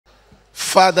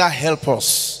Father, help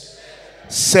us.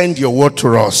 Send your word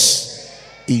to us.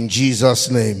 In Jesus'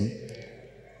 name.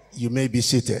 You may be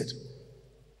seated.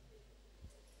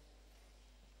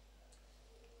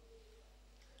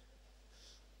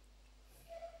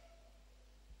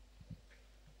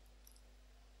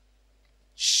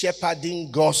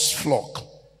 Shepherding God's flock.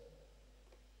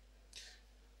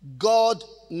 God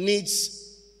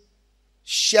needs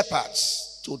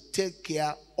shepherds to take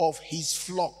care of his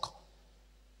flock.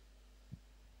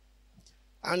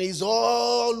 And he's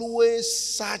always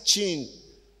searching,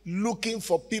 looking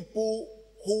for people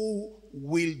who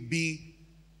will be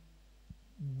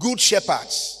good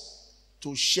shepherds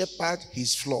to shepherd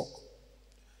his flock.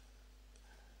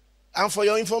 And for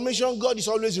your information, God is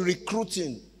always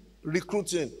recruiting.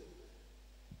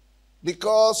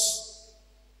 Because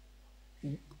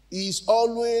he's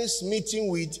always meeting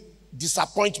with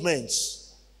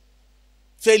disappointments,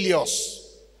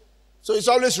 failures. So he's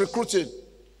always recruiting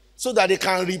so that they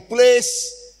can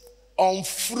replace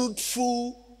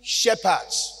unfruitful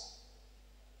shepherds.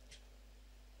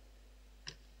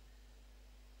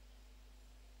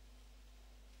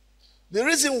 The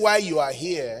reason why you are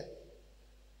here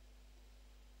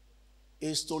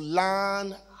is to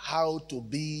learn how to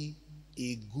be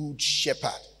a good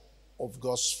shepherd of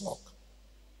God's flock.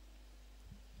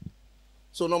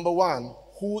 So number one,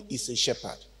 who is a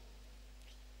shepherd?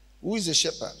 Who is a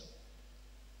shepherd?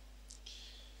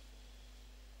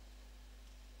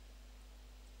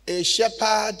 A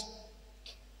shepherd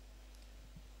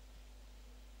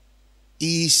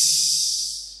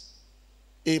is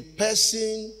a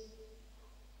person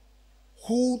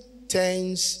who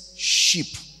tends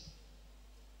sheep.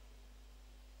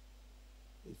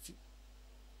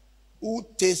 Who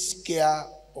takes care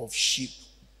of sheep,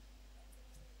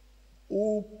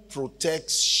 who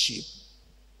protects sheep,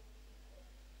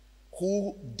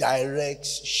 who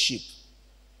directs sheep.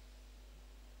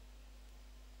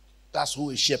 That's who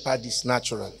a shepherd is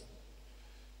naturally.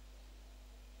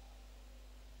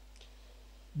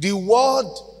 The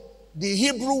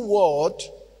Hebrew word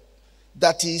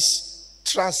that is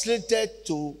translated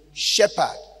to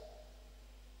shepherd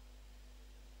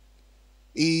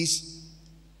is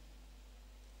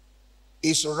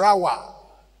Rawa,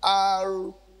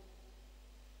 R-A-A-H,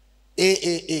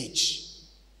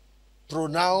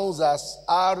 pronounced as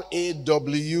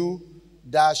R-A-W-A-W.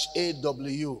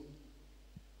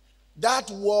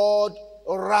 That word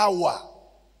Rawa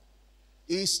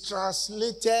is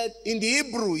translated, in the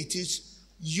Hebrew it is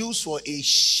used for a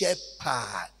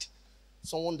shepherd,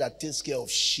 someone that takes care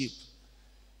of sheep.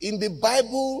 In the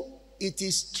Bible, it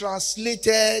is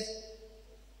translated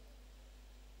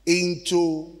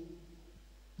into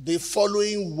the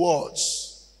following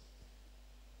words.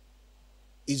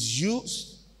 Is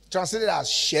used, translated as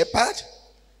shepherd,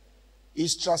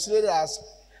 is translated as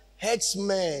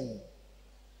headsman,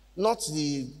 not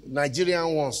the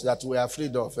Nigerian ones that we're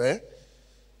afraid of.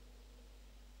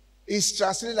 Is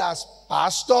translated as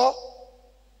pastor,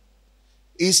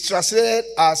 is translated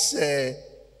as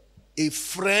a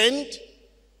friend,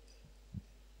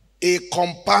 a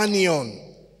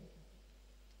companion,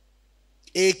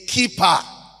 a keeper.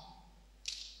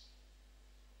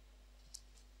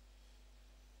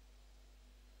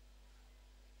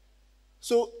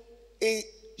 So a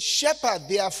shepherd,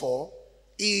 therefore,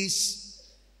 is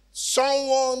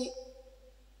someone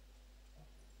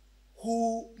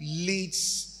who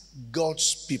leads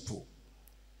God's people,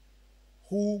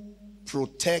 who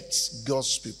protects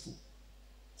God's people,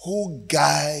 who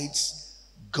guides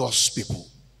God's people.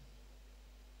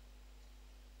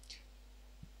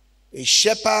 A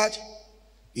shepherd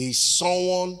is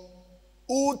someone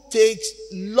who takes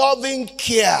loving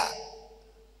care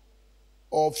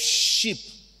of sheep,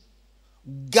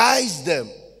 guides them,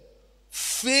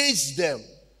 feeds them,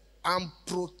 and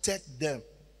protect them.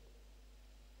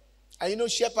 And you know,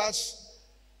 shepherds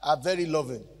are very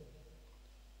loving.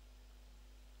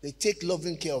 They take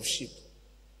loving care of sheep.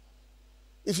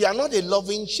 If you are not a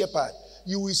loving shepherd,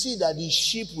 you will see that the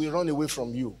sheep will run away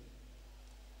from you.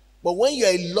 But when you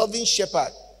are a loving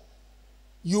shepherd,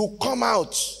 you come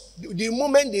out. The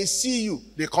moment they see you,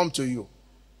 they come to you.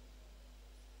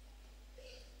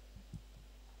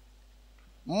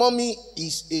 Mommy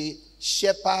is a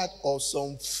shepherd of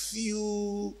some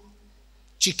few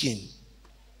chicken.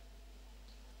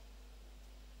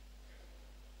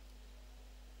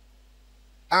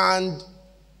 And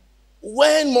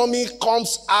when mommy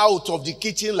comes out of the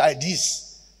kitchen like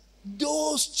this,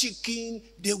 those chicken,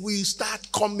 they will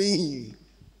start coming.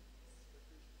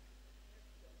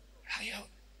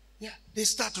 Yeah, they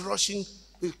start rushing,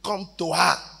 they come to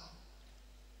her.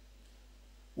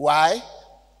 Why?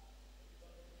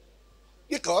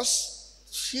 Because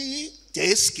she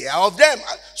takes care of them.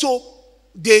 So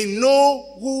they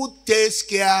know who takes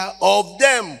care of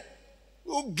them,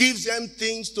 who gives them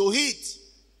things to eat.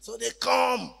 So they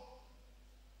come.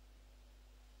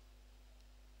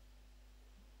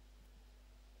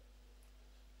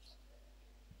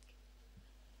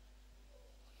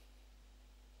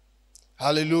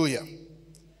 Hallelujah.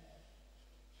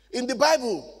 In the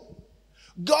Bible,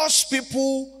 God's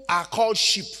people are called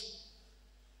sheep.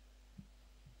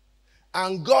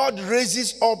 And God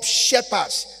raises up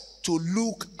shepherds to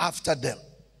look after them.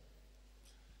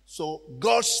 So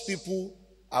God's people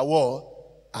are what?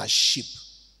 Are sheep.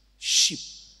 Sheep.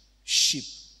 Sheep.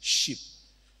 Sheep.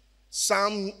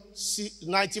 Psalm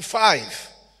 95.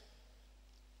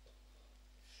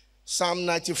 Psalm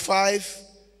 95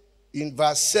 in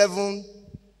verse 7,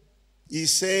 it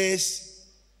says,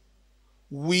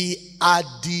 we are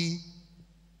the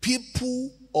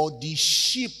people or the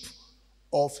sheep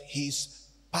of his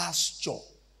pasture.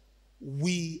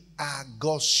 We are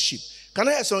God's sheep. Can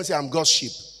I hear someone say, I'm God's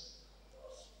sheep?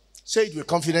 Say it with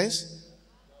confidence.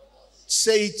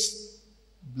 Say it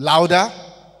louder.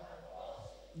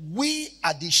 We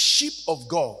are the sheep of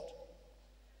God.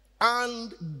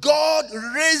 And God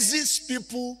raises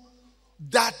people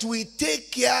that will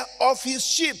take care of his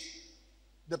sheep.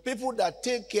 The people that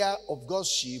take care of God's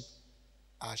sheep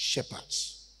are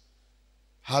shepherds.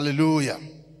 Hallelujah.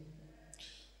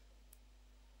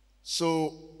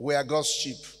 So we are God's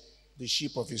sheep, the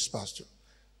sheep of his pasture.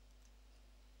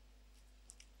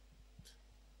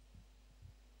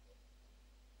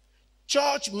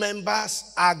 Church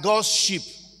members are God's sheep,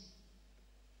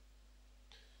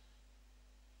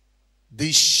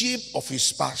 the sheep of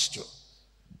his pasture.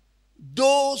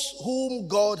 Those whom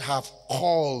God have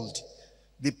called,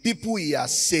 the people he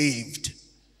has saved,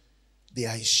 they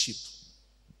are his sheep.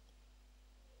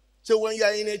 So when you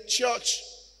are in a church,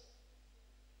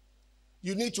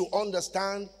 you need to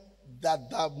understand that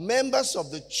the members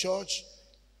of the church,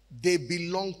 they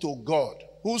belong to God.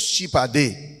 Whose sheep are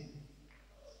they?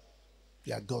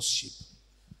 They are God's sheep.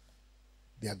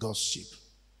 They are God's sheep.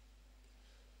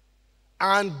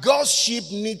 And God's sheep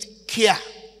need care.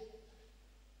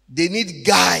 They need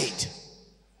guide.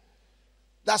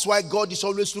 That's why God is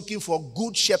always looking for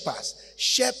good shepherds.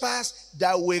 Shepherds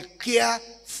that will care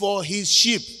for his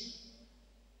sheep.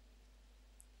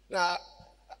 Now,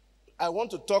 I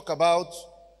want to talk about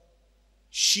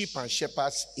sheep and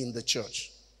shepherds in the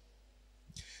church.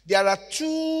 There are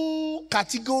two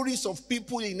categories of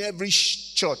people in every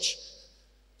church.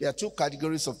 There are two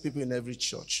categories of people in every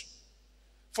church.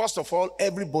 First of all,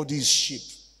 everybody is sheep.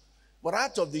 But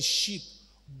out of the sheep,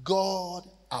 God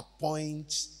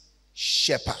appoints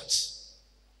shepherds.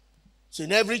 So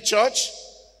in every church,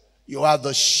 you have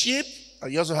the sheep,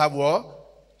 and you also have what?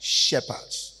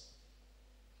 Shepherds.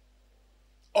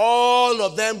 All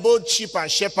of them, both sheep and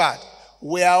shepherd,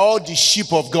 were all the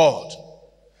sheep of God.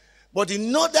 But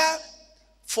in order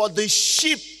for the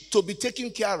sheep to be taken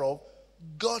care of,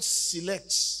 God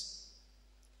selects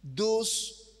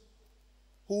those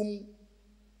whom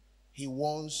he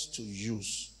wants to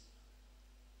use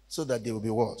so that they will be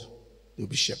what? They will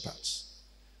be shepherds.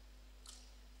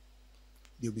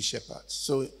 They will be shepherds.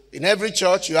 So in every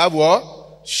church you have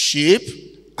what?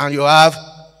 Sheep, and you have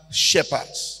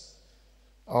shepherds.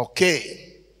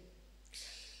 Okay.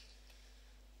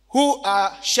 Who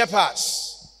are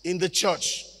shepherds in the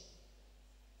church?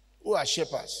 Who are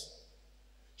shepherds?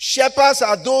 Shepherds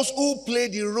are those who play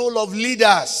the role of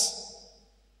leaders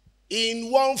in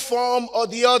one form or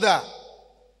the other.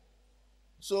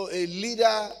 So a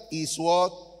leader is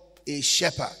what? A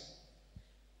shepherd.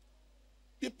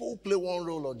 People who play one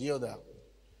role or the other,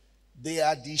 they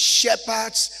are the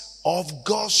shepherds of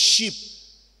God's sheep.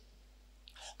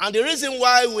 And the reason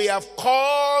why we have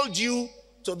called you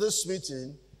to this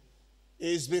meeting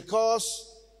is because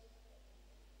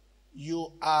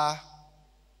you are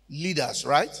leaders,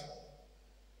 right?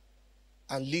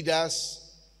 And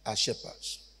leaders are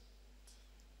shepherds.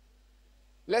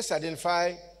 Let's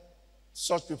identify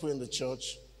such people in the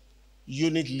church: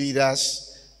 unit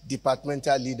leaders,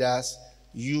 departmental leaders,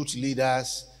 youth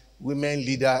leaders, women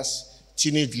leaders,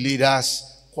 teenage leaders,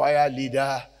 choir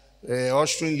leader,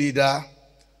 ushering leader,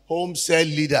 home cell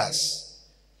leaders.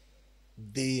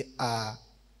 They are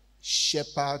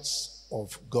shepherds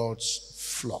of God's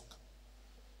flock.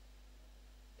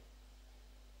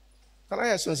 Can I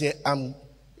hear someone say, I'm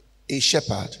a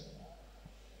shepherd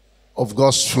of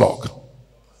God's flock?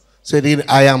 Say it,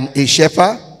 I am a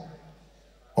shepherd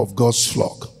of God's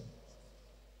flock.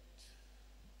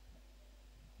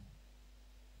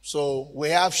 So we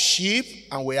have sheep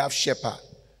and we have shepherd.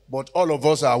 But all of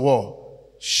us are what?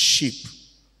 Sheep.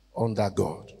 under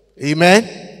God. Amen?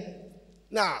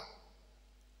 Now,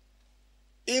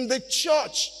 in the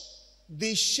church,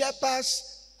 the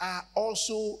shepherds are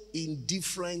also in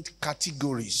different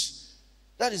categories.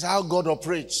 That is how God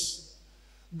operates.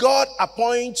 God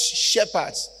appoints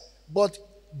shepherds, but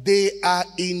they are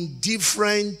in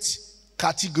different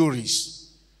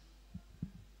categories.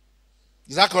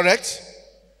 Is that correct?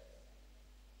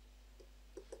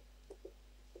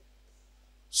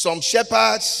 Some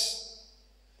shepherds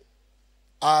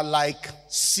are like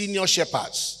senior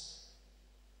shepherds.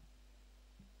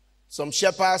 Some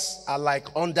shepherds are like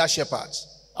under shepherds.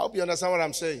 I hope you understand what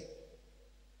I'm saying.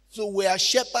 So where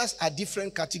shepherds are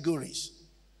different categories.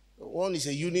 One is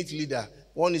a unit leader.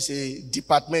 One is a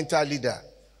departmental leader.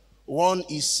 One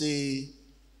is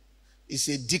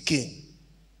a deacon.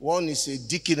 One is a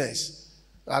deaconess.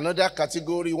 Another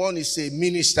category, one is a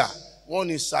minister. One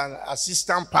is an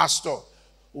assistant pastor.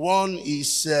 One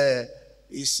is an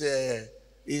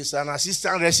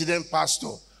assistant resident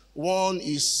pastor. One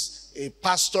is a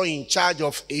pastor in charge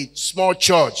of a small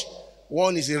church.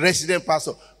 One is a resident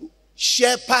pastor.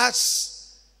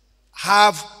 Shepherds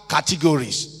have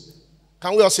categories.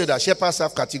 Can we all say that? Shepherds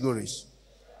have categories.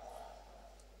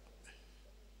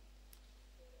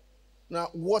 Now,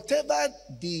 whatever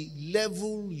the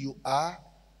level you are,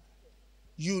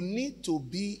 you need to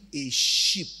be a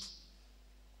sheep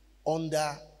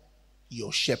under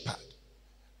your shepherd.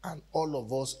 And all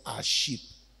of us are sheep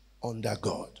under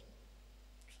God.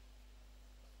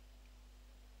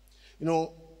 You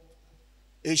know,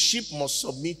 a sheep must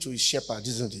submit to his shepherd,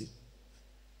 isn't it?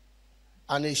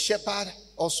 And a shepherd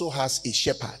also has a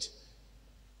shepherd,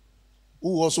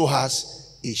 who also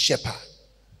has a shepherd.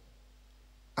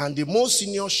 And the most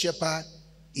senior shepherd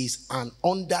is an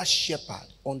under shepherd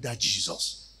under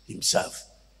Jesus himself.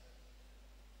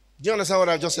 Do you understand what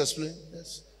I just explained?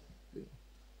 Yes.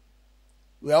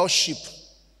 We are all sheep.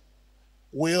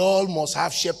 We all must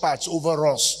have shepherds over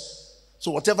us.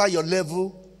 So whatever your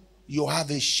level, you have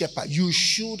a shepherd. You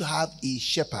should have a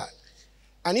shepherd.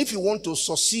 And if you want to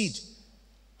succeed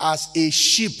as a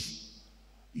sheep,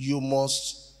 you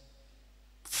must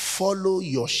follow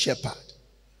your shepherd.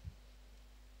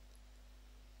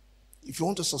 If you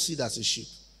want to succeed as a sheep,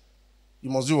 you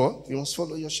must do what? You must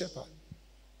follow your shepherd.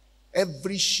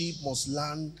 Every sheep must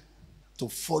learn to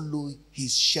follow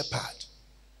his shepherd.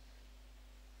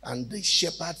 And the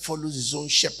shepherd follows his own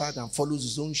shepherd and follows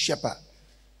his own shepherd.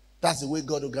 That's the way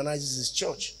God organizes his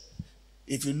church.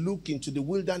 If you look into the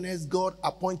wilderness, God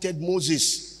appointed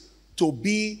Moses to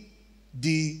be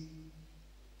the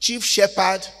chief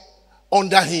shepherd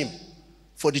under him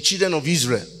for the children of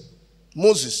Israel.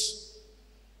 Moses.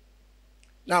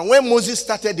 Now, when Moses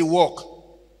started the work,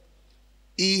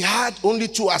 he had only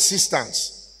 2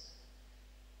 assistants.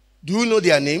 Do you know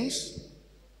their names?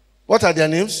 What are their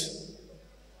names?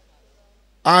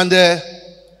 And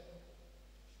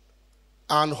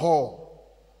Hor.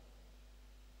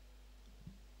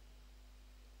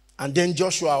 And then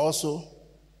Joshua also,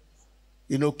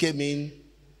 came in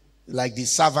like the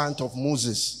servant of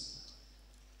Moses.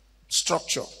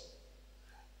 Structure.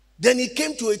 Then it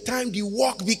came to a time the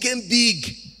work became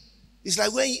big. It's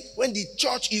like when the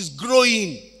church is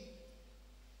growing,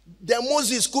 then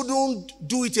Moses couldn't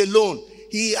do it alone.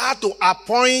 He had to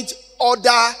appoint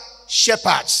other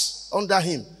shepherds under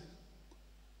him.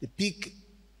 They pick,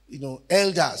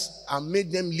 elders and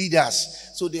made them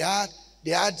leaders. So they had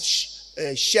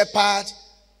a shepherd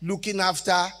looking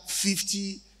after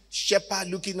 50, shepherd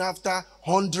looking after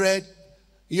 100.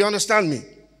 You understand me?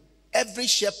 Every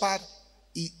shepherd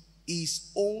is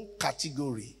his own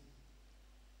category.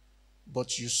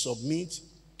 But you submit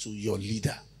to your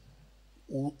leader,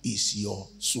 who is your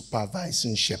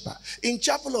supervising shepherd. In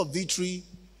Chapel of Victory,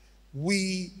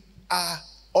 we are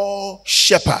all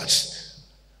shepherds,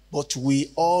 but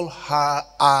we all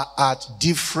are at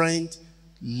different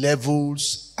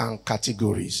levels and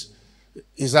categories.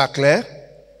 Is that clear?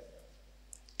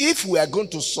 If we are going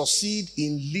to succeed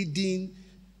in leading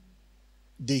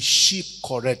the sheep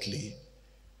correctly,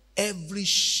 every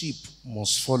sheep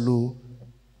must follow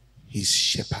his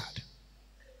shepherd.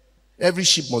 Every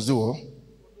sheep must do what?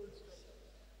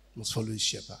 Must follow his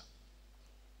shepherd.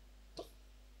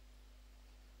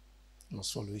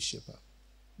 Must follow his shepherd.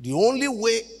 The only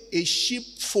way a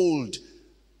sheepfold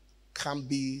can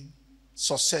be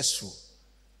successful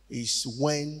is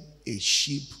when a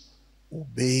sheep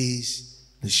obeys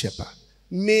the shepherd.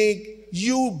 May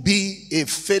you be a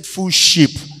faithful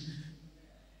sheep.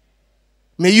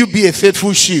 May you be a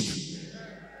faithful sheep.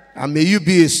 And may you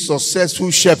be a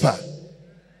successful shepherd.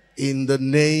 In the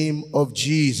name of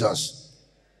Jesus.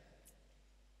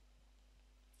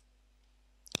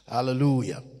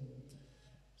 Hallelujah.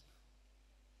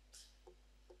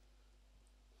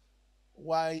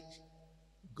 why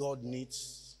God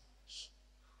needs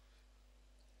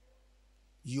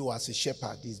you as a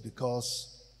shepherd is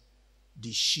because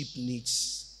the sheep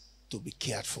needs to be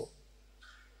cared for.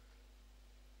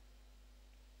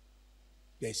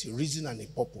 There's a reason and a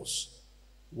purpose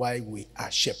why we are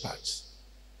shepherds.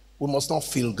 We must not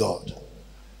fail God.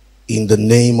 In the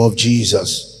name of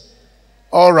Jesus.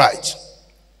 All right.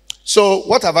 So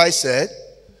what have I said?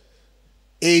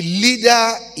 A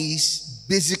leader is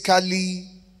basically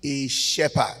a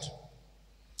shepherd.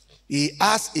 He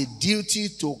has a duty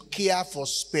to care for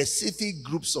specific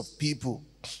groups of people.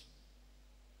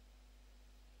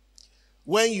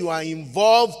 When you are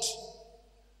involved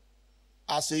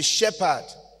as a shepherd,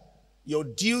 your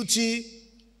duty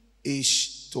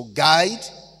is to guide,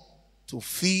 to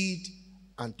feed,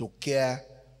 and to care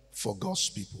for God's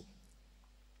people.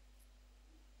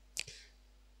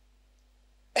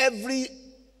 Every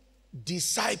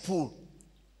disciple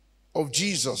of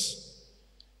Jesus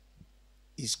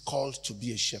is called to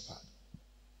be a shepherd.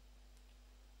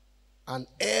 And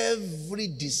every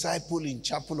disciple in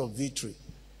Chapel of Victory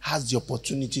has the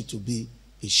opportunity to be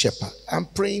a shepherd. I'm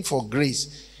praying for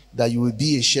grace that you will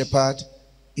be a shepherd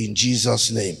in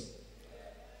Jesus' name.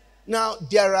 Now,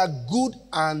 there are good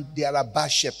and there are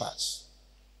bad shepherds.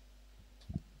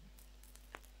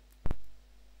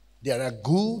 There are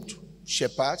good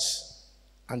shepherds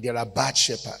and there are bad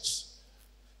shepherds.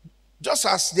 Just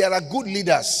as there are good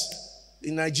leaders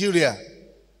in Nigeria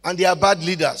and there are bad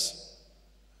leaders.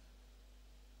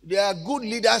 There are good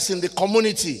leaders in the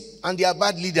community and there are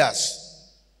bad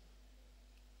leaders.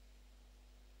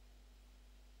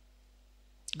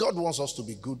 God wants us to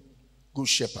be good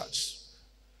shepherds.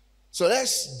 So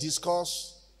let's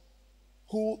discuss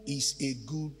who is a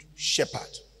good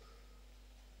shepherd.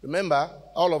 Remember,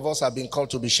 all of us have been called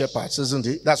to be shepherds, isn't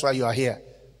it? That's why you are here,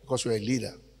 because you're a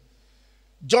leader.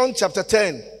 John chapter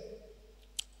 10.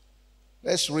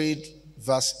 Let's read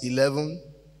verse 11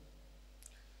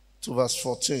 to verse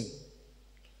 14.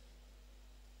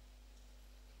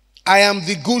 I am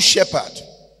the good shepherd.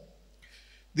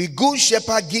 The good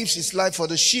shepherd gives his life for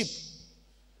the sheep.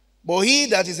 But he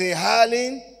that is a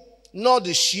hireling, not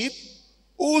the sheep,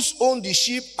 whose own the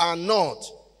sheep are not,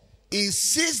 he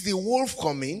sees the wolf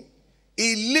coming,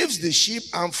 he leaves the sheep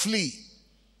and flee.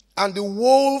 And the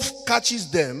wolf catches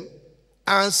them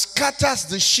and scatters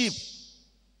the sheep.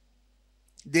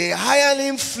 The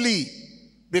hireling flee,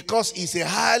 because he's a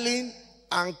hireling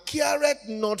and careth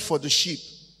not for the sheep.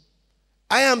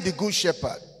 I am the good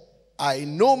shepherd. I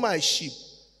know my sheep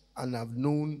and have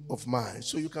known of mine.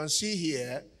 So you can see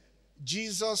here,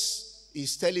 Jesus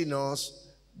is telling us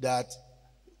that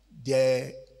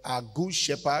there are good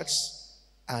shepherds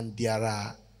and there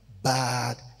are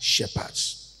bad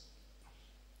shepherds.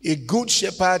 A good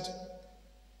shepherd,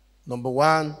 number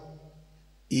one,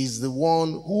 is the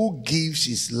one who gives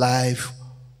his life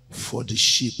for the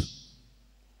sheep.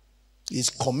 He's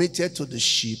committed to the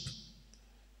sheep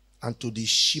and to the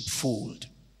sheepfold.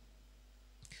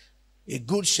 A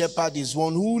good shepherd is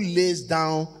one who lays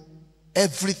down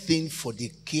everything for the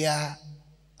care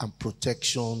and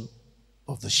protection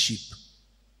of the sheep.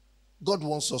 God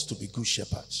wants us to be good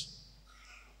shepherds.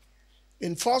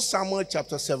 In 1 Samuel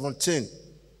chapter 17,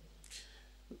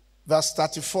 verse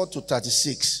 34 to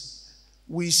 36,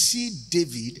 we see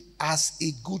David as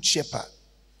a good shepherd.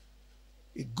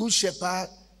 A good shepherd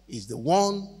is the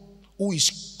one who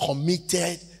is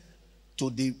committed to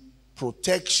the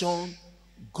protection,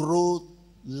 growth,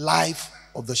 life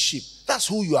of the sheep. That's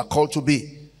who you are called to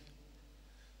be.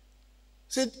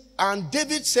 And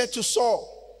David said to Saul,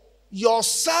 your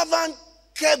servant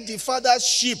kept the father's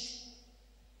sheep.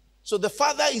 So the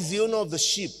father is the owner of the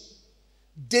sheep.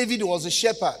 David was a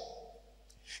shepherd.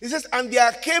 He says, and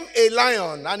there came a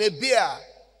lion and a bear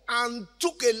and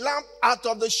took a lamb out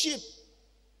of the sheep.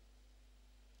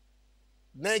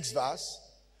 Next verse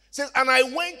says, and I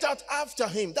went out after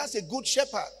him. That's a good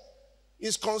shepherd.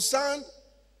 He's concerned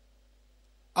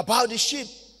about the sheep.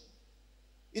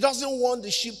 He doesn't want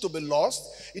the sheep to be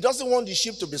lost. He doesn't want the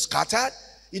sheep to be scattered.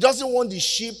 He doesn't want the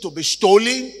sheep to be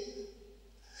stolen.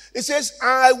 It says,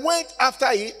 I went after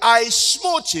him, I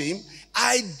smote him,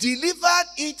 I delivered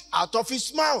it out of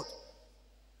his mouth.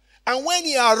 And when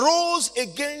he arose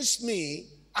against me,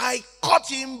 I caught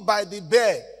him by the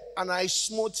beard, and I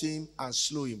smote him and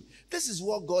slew him. This is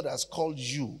what God has called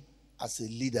you as a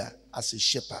leader, as a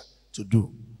shepherd, to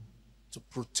do. To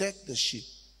protect the sheep.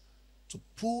 To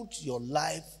put your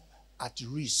life at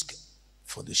risk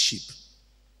for the sheep.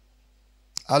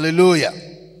 Hallelujah.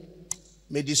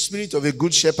 May the spirit of a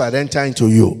good shepherd enter into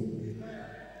you.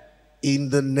 In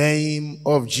the name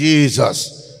of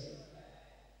Jesus.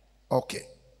 Okay.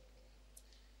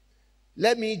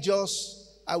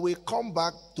 I will come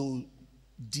back to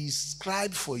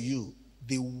describe for you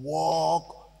the work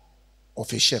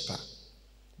of a shepherd.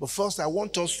 But first, I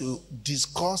want us to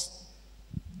discuss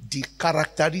the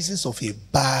characteristics of a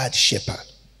bad shepherd.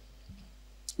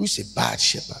 Who is a bad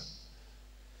shepherd?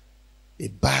 A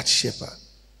bad shepherd.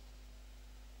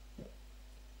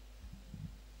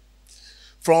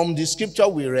 From the scripture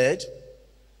we read,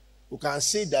 we can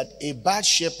see that a bad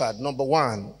shepherd, number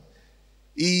one,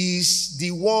 is the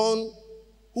one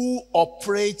who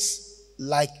operates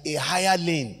like a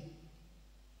hireling.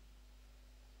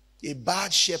 A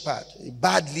bad shepherd, a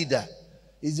bad leader,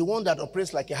 is the one that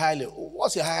operates like a hireling.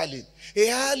 What's a hireling? A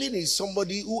hireling is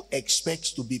somebody who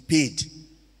expects to be paid.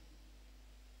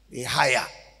 A hire.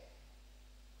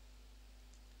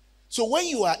 So when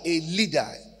you are a leader,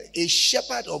 a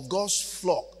shepherd of God's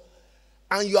flock,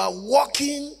 and you are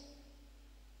walking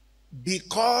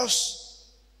because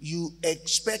you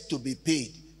expect to be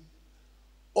paid,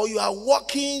 or you are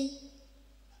walking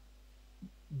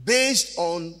based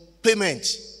on payment,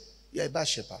 you're a bad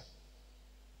shepherd.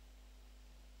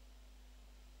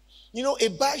 You know, a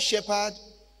bad shepherd,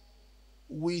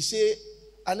 we say,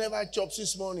 I never chopped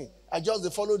this morning. I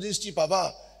just follow this sheep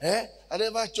about. I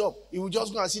never chop. He will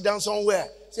just go and sit down somewhere.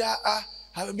 Say,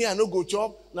 me, I no go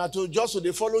chop. Now just so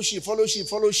they follow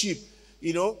sheep.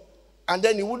 You know. And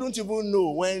then he wouldn't even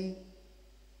know when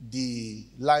the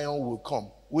lion will come.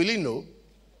 Will he know?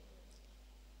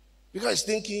 Because he's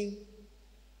thinking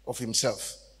of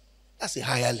himself. That's a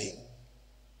hireling.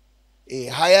 A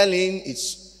hireling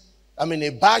is, a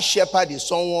bad shepherd is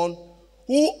someone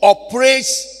who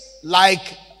operates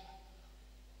like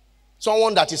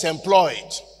someone that is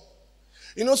employed.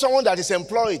 You know, someone that is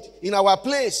employed. In our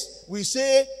place, we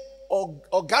say,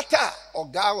 Ogata,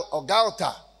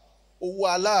 Ogauta,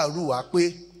 Owala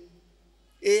Ruakwe.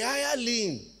 A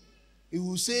hireling, he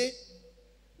will say,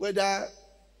 whether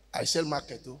I sell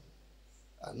market or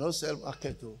I not sell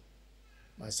market,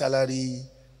 my salary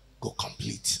go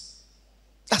complete.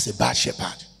 That's a bad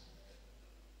shepherd.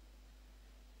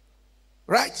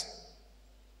 Right?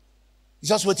 He's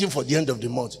just waiting for the end of the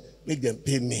month. Make them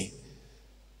pay me.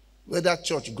 Whether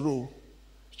church grow,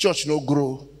 church no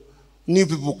grow, new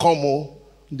people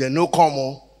come, they no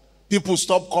come, people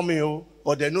stop coming,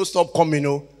 or they no stop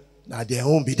coming, now they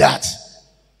won't be that.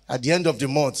 At the end of the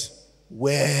month,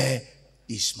 where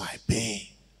is my pay?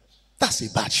 That's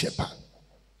a bad shepherd.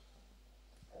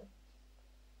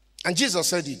 And Jesus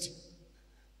said it.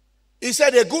 He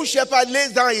said, a good shepherd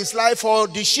lays down his life for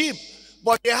the sheep,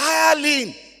 but a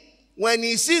hireling, when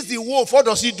he sees the wolf, what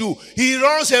does he do? He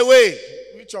runs away.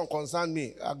 Which one concern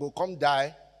me? I go come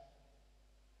die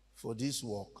for this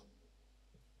work.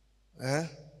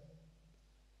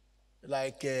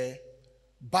 Like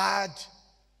bad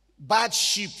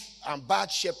sheep and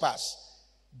bad shepherds,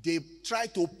 they try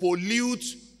to pollute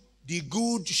the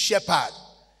good shepherd.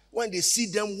 When they see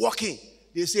them walking,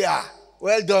 they say,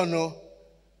 well done, no.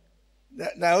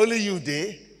 Now only you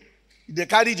they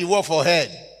carry the wolf for head.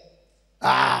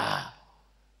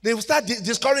 They will start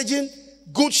discouraging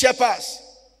good shepherds.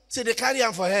 Say they carry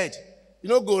him for head. You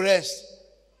know, go rest.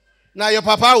 Now your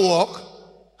papa walk.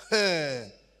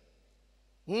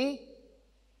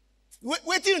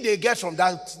 What do they get from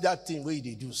that thing where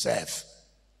they do serve?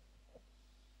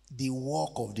 The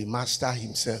work of the master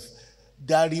himself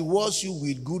that rewards you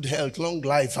with good health, long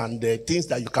life, and things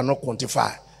that you cannot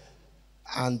quantify.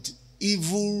 And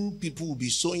evil people will be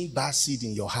sowing bad seed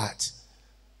in your heart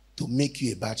to make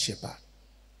you a bad shepherd.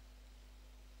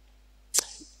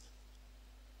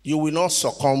 You will not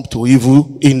succumb to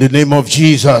evil in the name of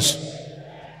Jesus.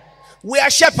 We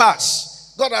are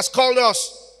shepherds. God has called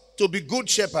us to be good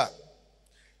shepherd.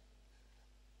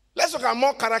 Let's look at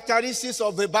more characteristics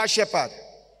of the bad shepherd.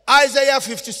 Isaiah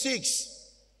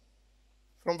 56,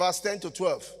 from verse 10 to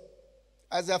 12.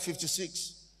 Isaiah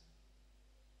 56.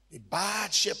 A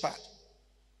bad shepherd.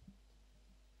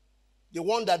 The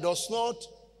one that does not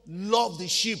love the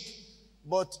sheep,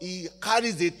 but he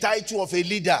carries the title of a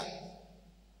leader,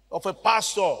 of a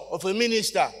pastor, of a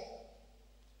minister.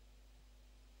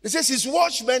 It says his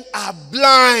watchmen are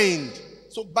blind.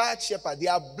 So bad shepherd, they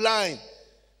are blind.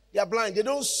 They are blind. They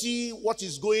don't see what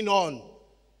is going on.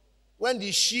 When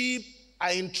the sheep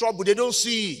are in trouble, they don't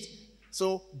see it.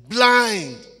 So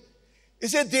blind. He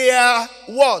said they are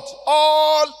what?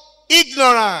 All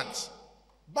ignorant.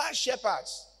 Bad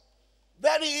shepherds.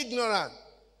 Very ignorant.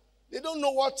 They don't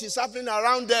know what is happening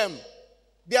around them.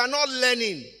 They are not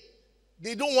learning.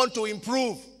 They don't want to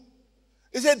improve.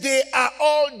 He said they are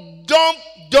all dumb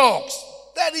dogs.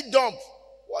 Very dumb.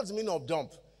 What's the meaning of dumb?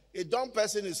 A dumb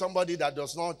person is somebody that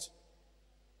does not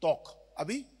talk.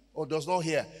 Abi? or does not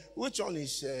hear. Which one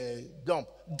is dumb?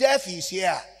 Deaf is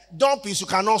here. Dumb is you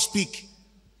cannot speak.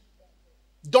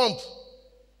 Dumb.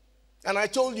 And I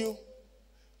told you,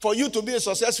 for you to be a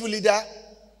successful leader,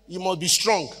 you must be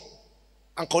strong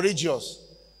and courageous.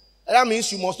 That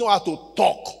means you must know how to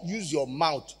talk. Use your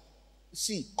mouth.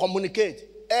 See, communicate.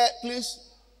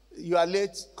 Please, you are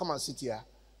late. Come and sit here.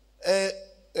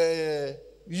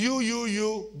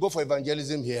 You, go for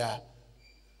evangelism here.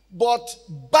 But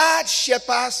bad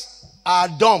shepherds are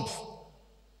dumb.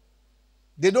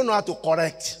 They don't know how to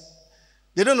correct.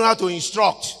 They don't know how to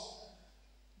instruct.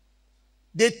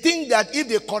 They think that if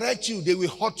they correct you, they will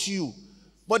hurt you.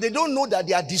 But they don't know that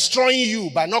they are destroying you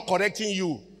by not correcting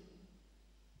you.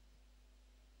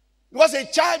 Because a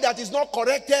child that is not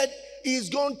corrected is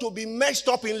going to be messed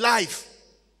up in life.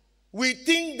 We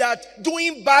think that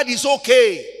doing bad is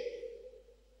okay.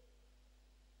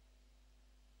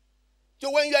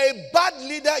 So when you are a bad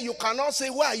leader, you cannot say,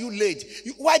 why are you late?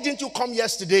 Why didn't you come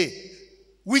yesterday?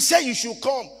 We say you should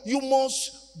come. You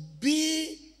must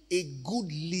be a good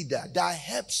leader that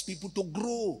helps people to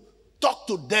grow. Talk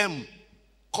to them.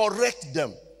 Correct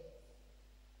them.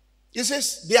 He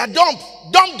says, they are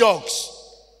dumb dogs.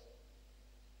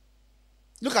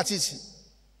 Look at it.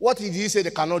 What did he say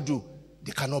they cannot do?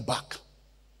 They cannot back.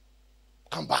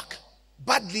 Come back.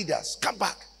 Bad leaders, come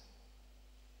back.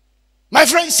 My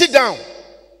friend, sit down.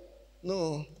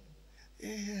 No.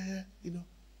 You know.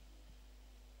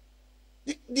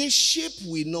 The sheep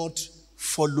will not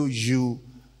follow you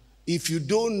if you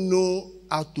don't know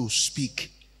how to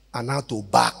speak and how to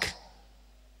back.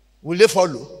 Will they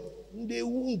follow? They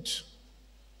won't.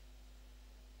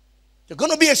 You're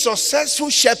going to be a successful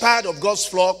shepherd of God's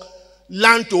flock.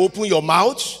 Learn to open your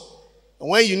mouth. And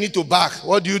when you need to back,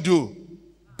 what do?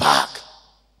 Back.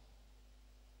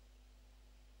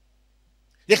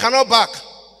 They cannot back.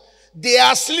 They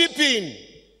are sleeping,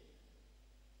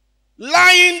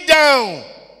 lying down,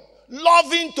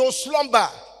 loving to slumber.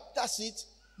 That's it.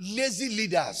 Lazy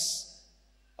leaders.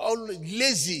 Always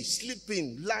lazy,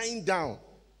 sleeping, lying down.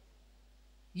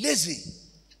 Lazy.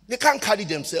 They can't carry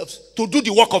themselves to do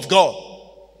the work of God.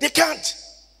 They can't.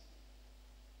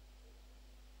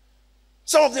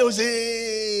 Some of them will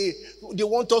say, they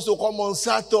want us to come on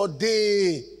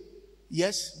Saturday.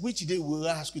 Yes, which day will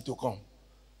I ask you to come?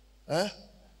 Huh?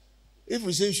 If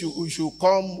we say we should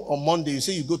come on Monday, you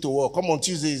say you go to work. Come on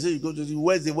Tuesday, you say you go to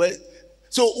Wednesday.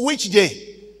 So which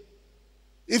day?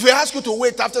 If we ask you to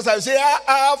wait after service, say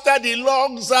after the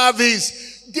long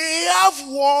service, they have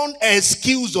one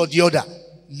excuse or the other.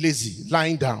 Lazy,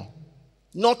 lying down,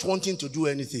 not wanting to do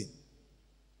anything.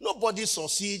 Nobody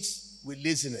succeeds with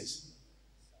laziness.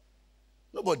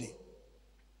 Nobody.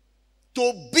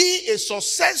 To be a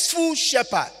successful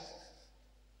shepherd,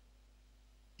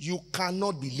 you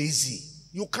cannot be lazy.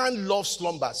 You can't love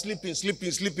slumber,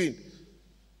 sleeping.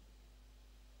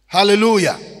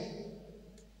 Hallelujah.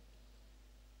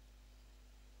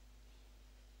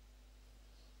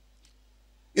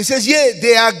 It says, yea,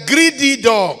 they are greedy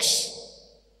dogs,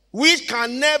 which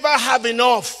can never have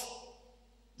enough.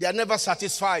 They are never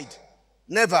satisfied.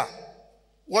 Never.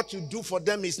 What you do for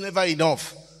them is never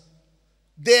enough.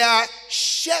 They are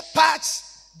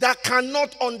shepherds that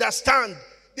cannot understand.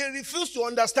 They refuse to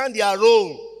understand their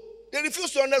role. They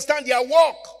refuse to understand their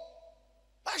work.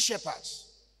 Bad shepherds.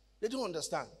 They don't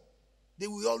understand. They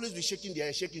will always be shaking their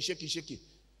head, shaking.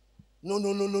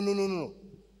 No.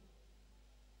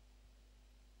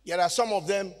 There are some of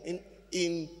them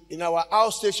in our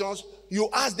house stations. You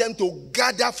ask them to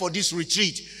gather for this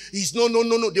retreat. It's no.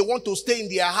 They want to stay in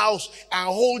their house and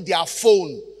hold their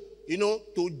phone,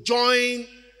 to join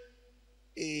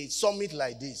a summit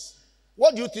like this.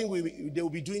 What do you think they will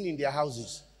be doing in their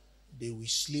houses? They will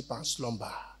sleep and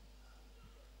slumber.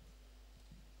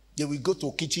 They will go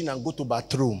to kitchen and go to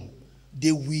bathroom.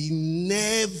 They will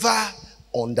never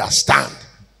understand.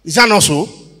 Is that not so?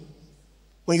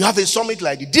 When you have a summit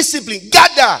like this, discipline,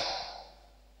 gather.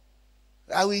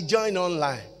 I will join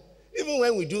online. Even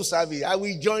when we do service, I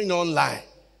will join online.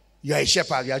 You are a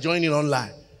shepherd, you are joining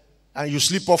online. And you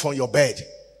sleep off on your bed.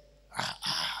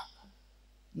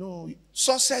 No,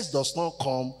 success does not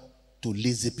come to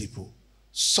lazy people.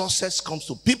 Success comes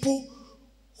to people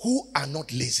who are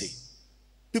not lazy.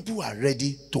 People who are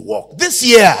ready to walk. This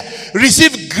year,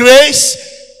 receive grace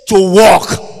to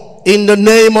walk in the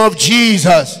name of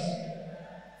Jesus.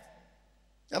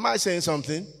 Am I saying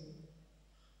something?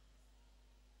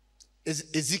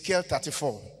 Ezekiel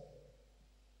 34.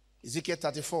 Ezekiel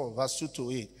 34, verse 2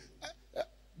 to 8.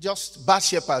 Just bad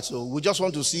shepherds. So we just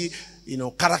want to see,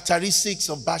 characteristics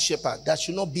of bad shepherd that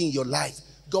should not be in your life.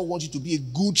 God wants you to be a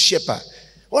good shepherd.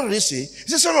 What did he say? He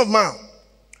said, son of man,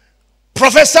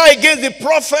 Prophesy against the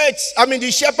prophets, the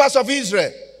shepherds of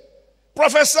Israel.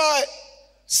 Prophesy,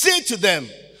 say to them,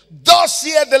 thus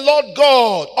saith the Lord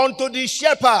God unto the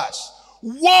shepherds,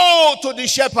 woe to the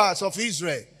shepherds of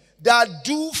Israel that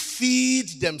do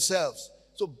feed themselves.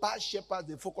 So bad shepherds,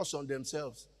 they focus on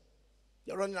themselves.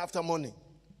 They're running after money.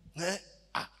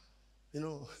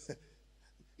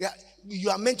 Yeah,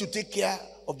 you are meant to take care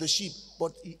of the sheep,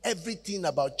 but everything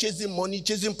about chasing money,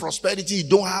 chasing prosperity, you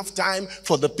don't have time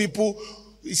for the people.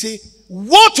 You see,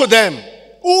 woe to them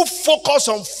who focus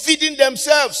on feeding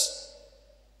themselves.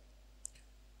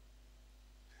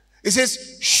 It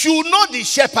says, should not the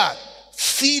shepherd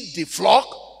feed the flock?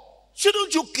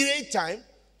 Shouldn't you create time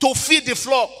to feed the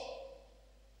flock?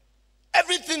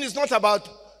 Everything is not about,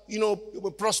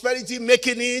 prosperity,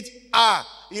 making it.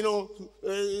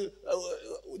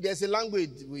 There's a language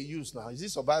we use now. Is it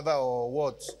survivor or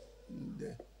what?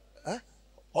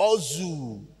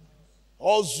 Ozu.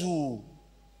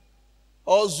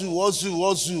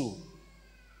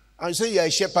 And you say you're a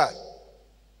shepherd.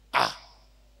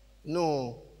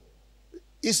 No.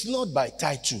 It's not by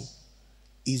title.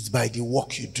 It's by the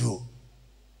work you do.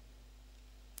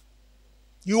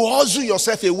 You hustle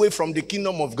yourself away from the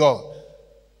kingdom of God.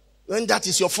 When that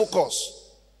is your focus.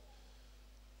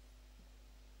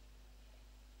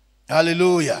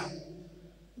 Hallelujah.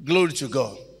 Glory to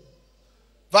God.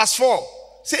 Verse 4.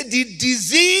 Say, the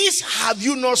disease have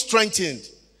you not strengthened.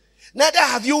 Neither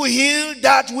have you healed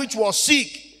that which was sick.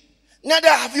 Neither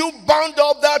have you bound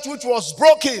up that which was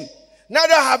broken.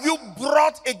 Neither have you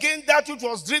brought again that which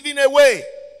was driven away.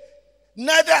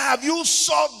 Neither have you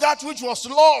sought that which was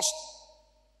lost.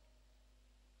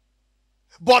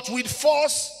 But with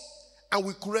force and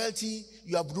with cruelty,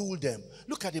 you have ruled them.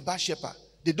 Look at the bad shepherd.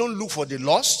 They don't look for the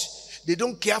lost. They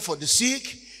don't care for the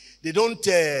sick. They don't,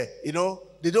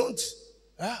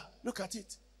 look at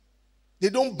it. They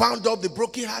don't bound up the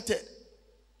brokenhearted.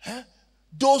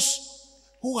 Those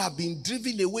who have been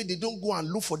driven away, they don't go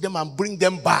and look for them and bring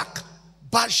them back.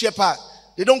 Bad shepherd.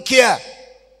 They don't care.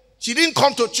 She didn't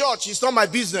come to church. It's not my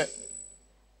business.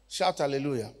 Shout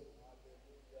hallelujah.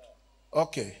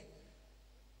 Okay.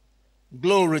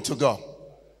 Glory to God.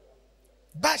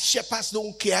 Bad shepherds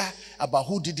don't care about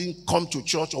who didn't come to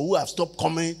church or who have stopped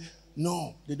coming.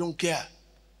 No, they don't care.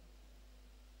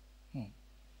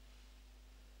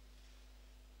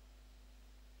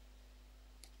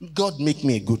 God, make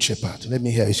me a good shepherd. Let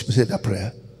me hear you say that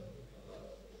prayer.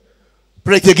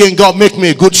 Pray it again. God, make me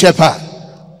a good shepherd.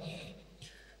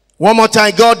 One more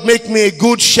time. God, make me a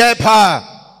good shepherd.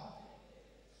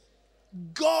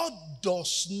 God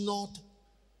does not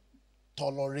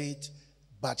tolerate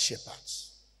bad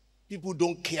shepherds. People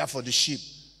don't care for the sheep.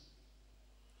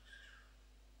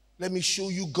 Let me show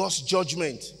you God's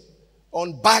judgment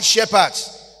on bad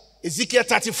shepherds. Ezekiel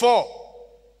 34,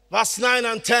 verse 9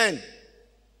 and 10.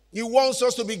 He wants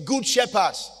us to be good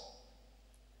shepherds.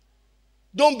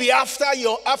 Don't be after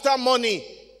money.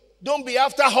 Don't be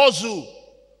after hustle.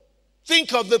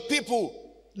 Think of the people.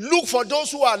 Look for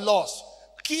those who are lost.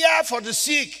 Care for the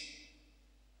sick.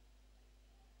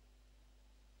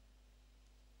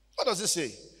 What does it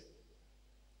say?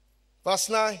 Verse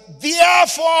 9.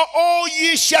 Therefore, O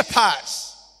ye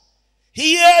shepherds,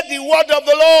 hear the word of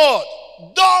the Lord.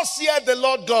 Thus saith the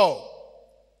Lord God.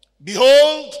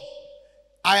 Behold,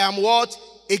 I am what?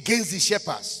 Against the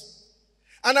shepherds.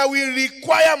 And I will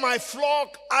require my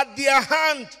flock at their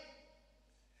hand.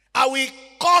 I will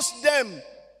cause them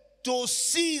to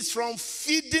cease from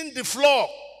feeding the flock.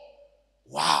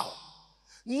 Wow.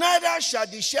 Neither shall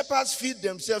the shepherds feed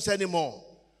themselves anymore.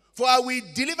 For I will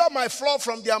deliver my flock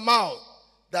from their mouth,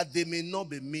 that they may not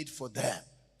be meat for them.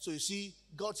 So you see,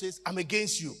 God says, I'm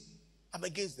against you. I'm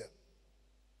against them.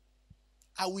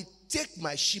 I will take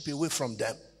my sheep away from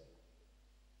them.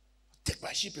 Take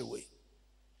my sheep away.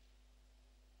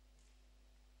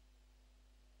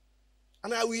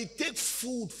 And I will take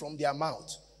food from their mouth.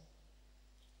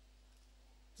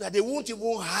 So that they won't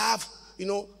even have,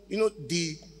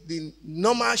 the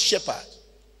normal shepherd.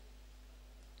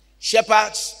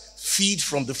 Shepherds feed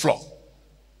from the flock.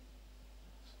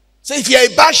 So if you're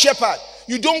a bad shepherd,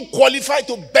 you don't qualify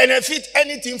to benefit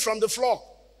anything from the flock.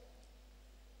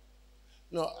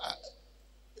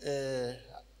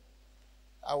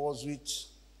 I was with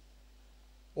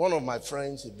one of my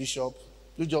friends, a bishop,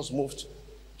 who just moved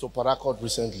to Parakot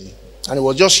recently. And he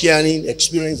was just sharing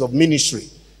experience of ministry.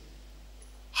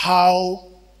 How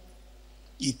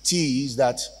it is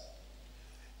that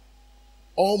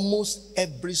almost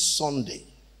every Sunday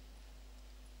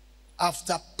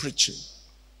after preaching,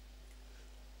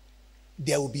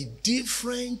 there will be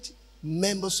different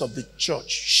members of the church,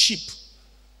 sheep.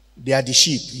 They are the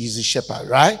sheep. He's the shepherd,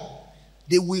 right?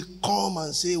 They will come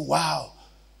and say, wow,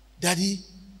 Daddy,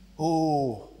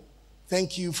 oh,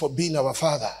 thank you for being our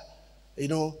father. You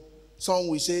know, some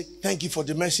will say, thank you for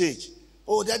the message.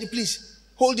 Oh, Daddy, please,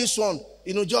 hold this one.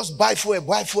 You know, just buy fuel.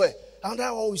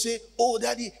 Another one will say, oh,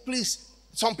 Daddy, please.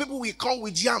 Some people will come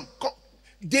with jam.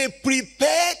 They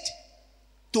prepared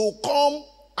to come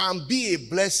and be a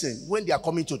blessing when they are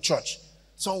coming to church.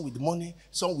 Some with money,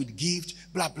 some with gift,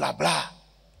 blah, blah, blah.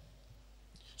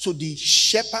 So the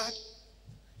shepherd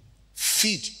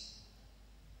feed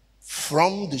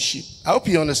from the sheep. I hope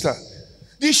you understand.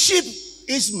 The sheep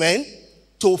is meant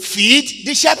to feed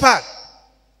the shepherd.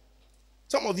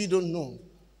 Some of you don't know.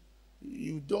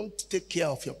 You don't take care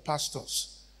of your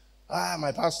pastors.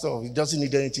 My pastor, he doesn't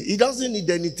need anything. He doesn't need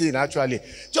anything, actually.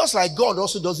 Just like God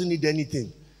also doesn't need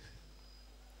anything.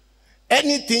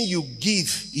 Anything you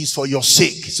give is for your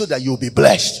sake, so that you'll be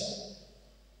blessed.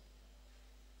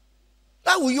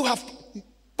 How will you have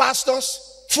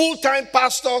pastors, full-time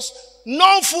pastors,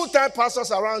 non-full-time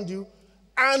pastors around you,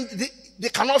 and they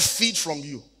cannot feed from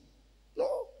you? No,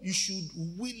 you should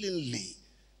willingly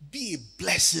be a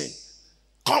blessing.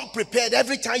 Come prepared.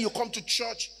 Every time you come to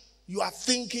church, you are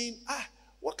thinking,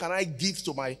 what can I give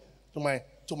to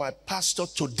my pastor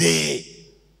today?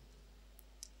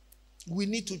 We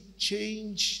need to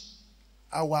change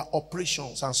our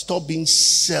operations and stop being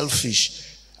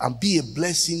selfish and be a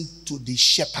blessing to the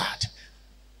shepherd,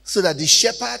 so that the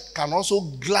shepherd can also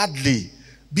gladly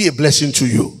be a blessing to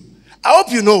you. I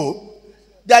hope you know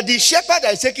that the shepherd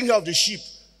that is taking care of the sheep,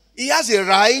 he has a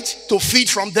right to feed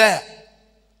from there.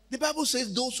 The Bible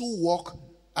says those who walk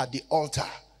at the altar,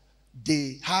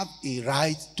 they have a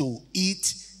right to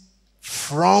eat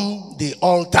from the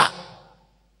altar.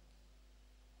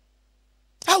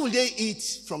 How will they eat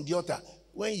from the altar?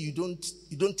 When you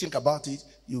don't think about it,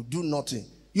 you do nothing.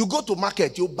 You go to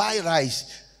market, you buy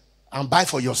rice and buy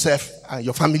for yourself and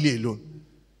your family alone.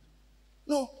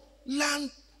 No, learn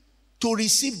to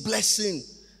receive blessing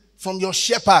from your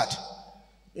shepherd.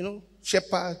 You know,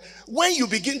 shepherd. When you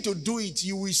begin to do it,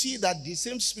 you will see that the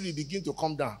same spirit begin to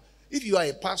come down. If you are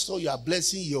a pastor, you are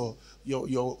blessing your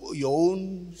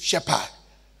own shepherd.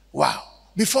 Wow.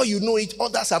 Before you know it,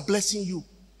 others are blessing you.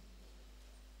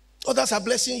 Others are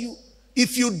blessing you.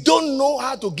 If you don't know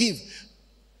how to give,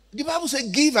 the Bible says,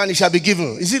 give and it shall be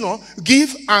given. Is it not?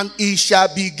 Give and it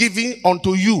shall be given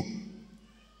unto you.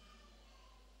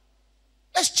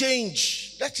 Let's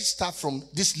change. Let's start from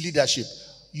this leadership.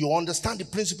 You understand the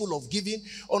principle of giving,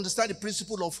 understand the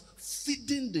principle of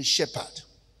feeding the shepherd.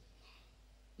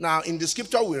 Now, in the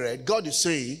scripture we read, God is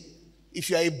saying, if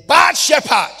you are a bad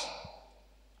shepherd,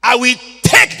 I will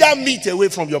take that meat away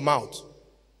from your mouth.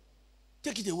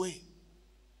 Take it away.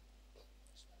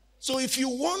 So if you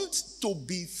want to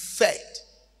be fed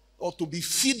or to be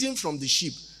feeding from the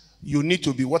sheep, you need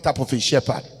to be what type of a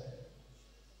shepherd?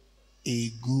 A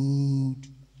good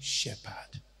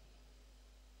shepherd.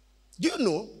 Do you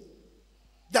know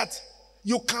that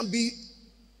you can be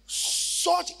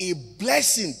such a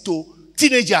blessing to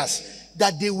teenagers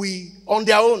that they will, on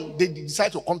their own, they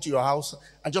decide to come to your house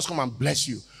and just come and bless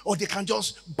you. Or they can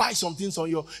just buy some things on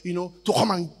your, to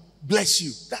come and bless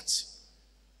you. That's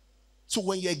so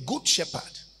when you're a good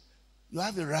shepherd, you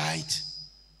have a right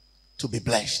to be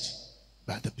blessed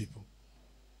by the people.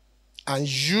 And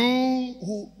you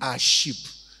who are sheep,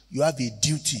 you have a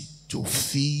duty to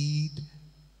feed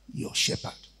your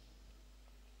shepherd.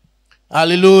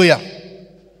 Hallelujah.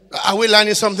 Are we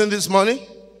learning something this morning?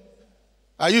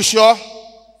 Are you sure?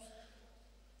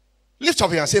 Lift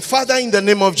up your hand and say, Father, in the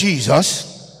name of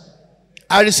Jesus,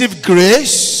 I receive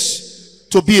grace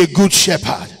to be a good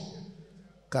shepherd.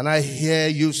 Can I hear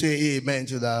you say amen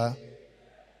to that?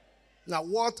 Now,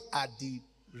 what are the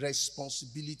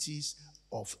responsibilities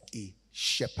of a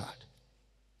shepherd?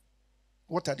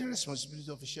 What are the responsibilities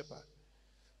of a shepherd?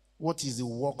 What is the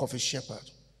work of a shepherd?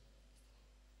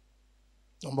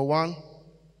 Number one,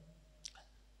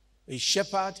 a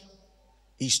shepherd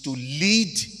is to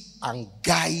lead and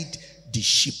guide the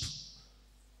sheep.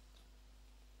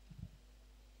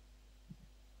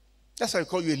 That's why I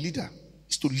call you a leader.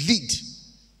 It's to lead.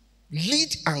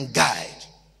 Lead and guide.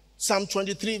 Psalm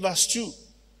 23 verse 2.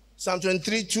 Psalm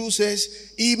 23 2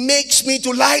 says, He makes me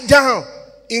to lie down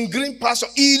in green pasture.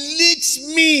 He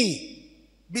leads me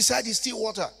beside the still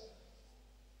water.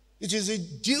 It is a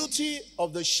duty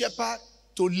of the shepherd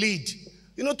to lead.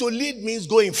 To lead means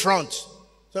go in front.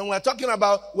 So when we're talking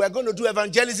about we're going to do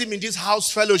evangelism in this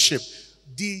house fellowship,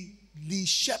 the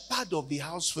shepherd of the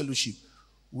house fellowship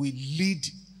will lead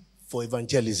for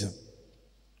evangelism.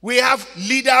 We have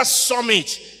leaders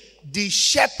summit. The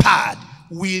shepherd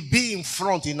will be in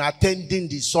front in attending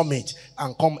the summit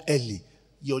and come early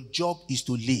Your job is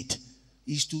to lead,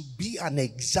 is to be an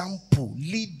example.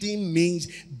 Leading means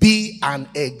be an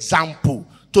example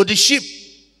to the sheep.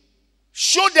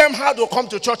 Show them how to come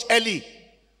to church early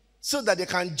so that they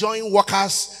can join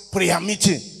workers' prayer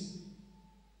meeting.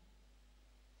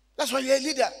 That's why you're a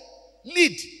leader.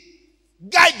 Lead.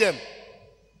 Guide them.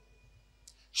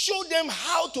 Show them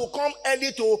how to come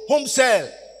early to home cell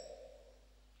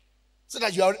so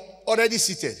that you are already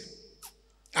seated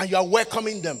and you are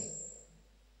welcoming them.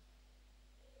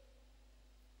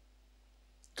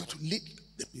 Got to lead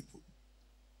the people.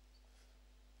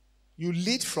 You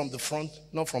lead from the front,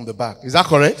 not from the back. Is that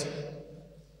correct?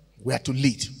 We are to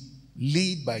lead.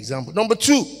 Lead by example. Number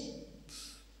 2,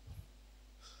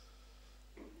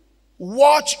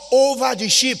 watch over the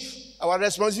sheep. Our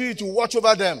responsibility to watch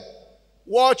over them.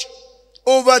 Watch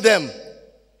over them.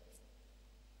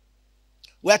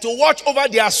 We are to watch over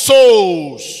their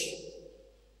souls.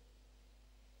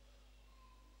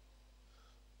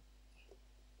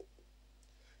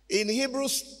 In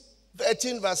Hebrews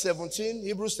 13 verse 17,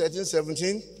 Hebrews 13,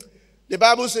 17, the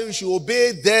Bible says we should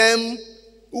obey them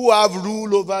who have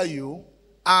rule over you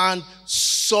and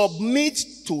submit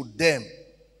to them,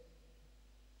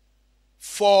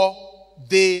 for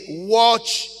they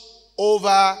watch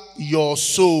over your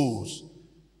souls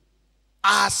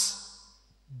as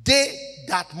they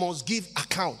that must give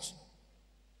account.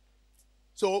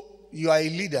 So you are a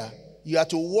leader. You are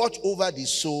to watch over the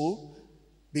soul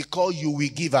because you will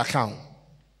give account.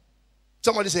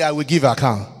 Somebody say, I will give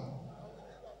account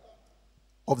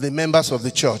of the members of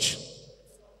the church.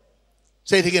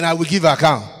 Say it again, I will give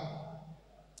account.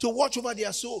 To watch over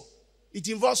their soul. It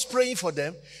involves praying for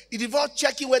them. It involves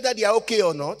checking whether they are okay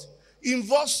or not. It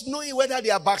involves knowing whether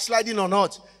they are backsliding or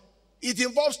not. It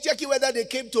involves checking whether they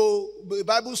came to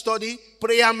Bible study,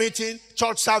 prayer meeting,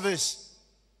 church service.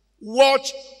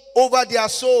 Watch over their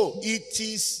soul. It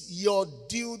is your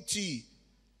duty.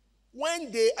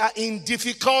 When they are in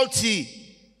difficulty,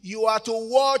 you are to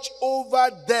watch over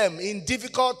them in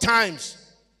difficult times.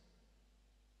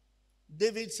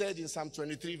 David said in Psalm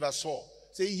 23 verse 4,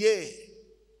 say, yea,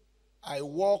 I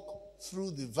walk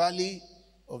through the valley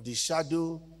of the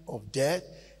shadow of death.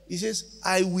 He says,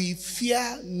 I will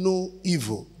fear no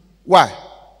evil. Why?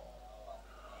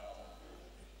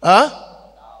 Huh?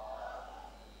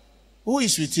 Who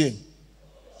is with him?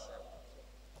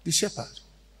 The shepherd.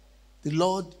 The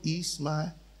Lord is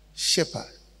my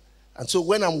shepherd. And so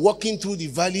when I'm walking through the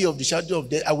valley of the shadow of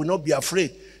death, I will not be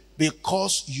afraid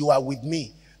because you are with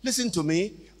me. Listen to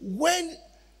me. When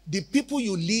the people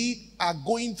you lead are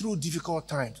going through difficult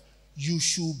times, you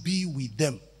should be with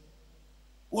them.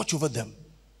 Watch over them.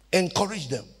 Encourage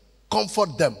them.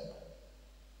 Comfort them.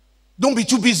 Don't be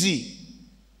too busy.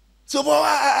 So,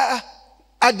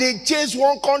 they chase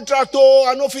one contract,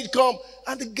 I know if it come.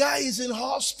 And the guy is in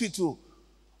hospital.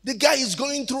 The guy is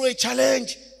going through a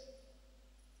challenge.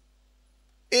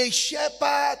 A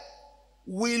shepherd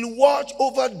will watch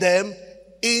over them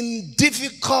in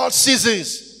difficult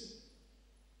seasons.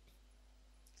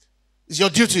 It's your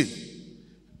duty.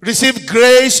 Receive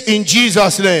grace in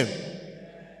Jesus' name.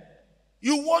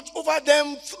 You watch over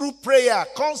them through prayer,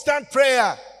 constant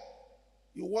prayer.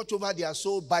 You watch over their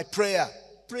soul by prayer.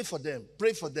 Pray for them,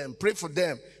 pray for them, pray for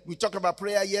them. We talked about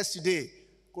prayer yesterday.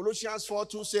 Colossians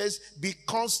 4:2 says, be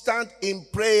constant in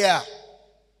prayer.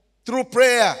 Through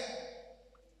prayer.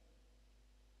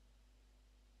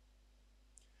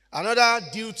 Another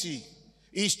duty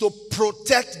is to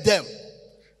protect them.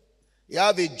 You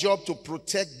have a job to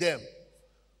protect them.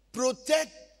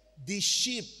 Protect the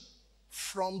sheep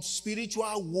from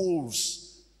spiritual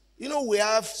wolves. You know, we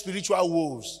have spiritual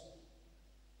wolves.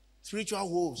 Spiritual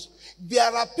wolves. There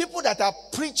are people that are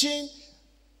preaching,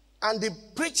 and the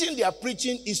preaching they are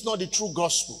preaching is not the true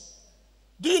gospel.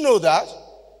 Do you know that?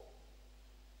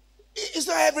 It's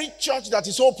not every church that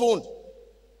is opened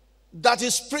that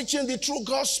is preaching the true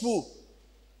gospel.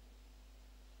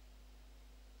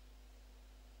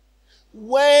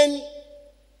 When,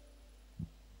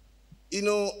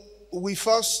 we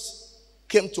first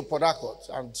came to Port Harcourt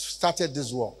and started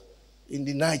this work in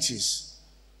the 90s,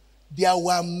 there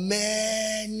were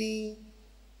many,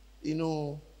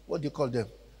 what do you call them?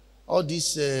 All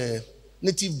these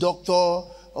native doctor,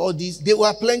 all these, they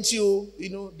were plenty,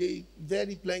 they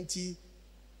very plenty.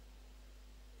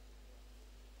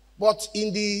 But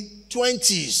in the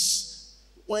 20s,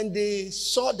 when they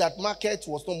saw that market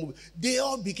was not moving, they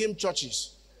all became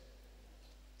churches.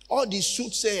 All the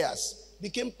soothsayers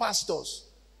became pastors.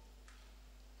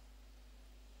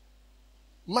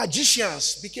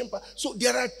 Magicians became pastors. So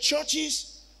there are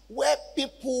churches where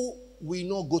people will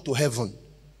not go to heaven.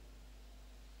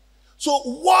 So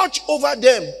watch over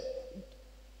them.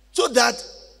 so that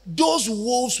those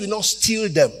wolves will not steal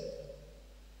them.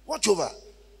 Watch over.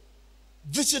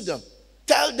 Visit them.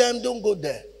 Tell them don't go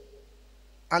there.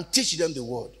 And teach them the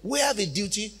word. We have a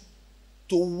duty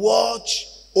to watch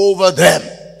over them.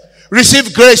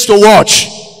 Receive grace to watch.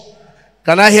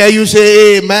 Can I hear you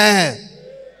say amen?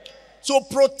 So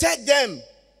protect them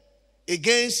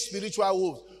against spiritual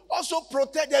wolves. Also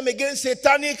protect them against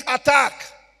satanic attack.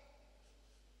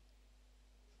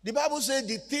 The Bible says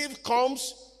the thief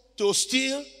comes to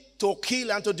steal, to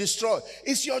kill, and to destroy.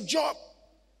 It's your job.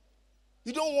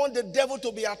 You don't want the devil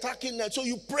to be attacking them, so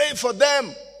you pray for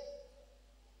them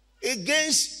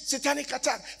against satanic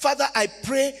attack. Father, I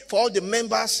pray for all the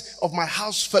members of my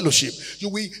house fellowship. You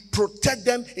will protect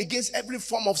them against every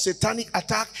form of satanic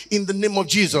attack in the name of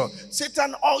Jesus.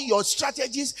 Satan, all your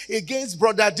strategies against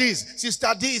brother this, sister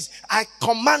this, I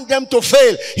command them to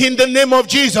fail in the name of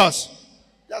Jesus.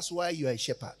 That's why you are a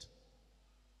shepherd.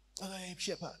 You are a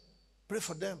shepherd. Pray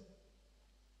for them.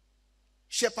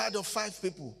 Shepherd of 5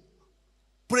 people.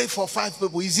 Pray for 5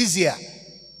 people. It's easier.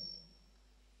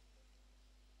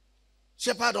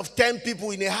 Shepherd of 10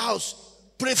 people in a house.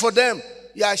 Pray for them.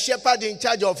 You are a shepherd in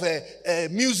charge of a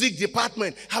music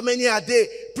department. How many are they?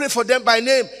 Pray for them by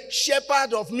name.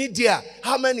 Shepherd of media.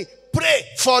 How many? Pray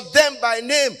for them by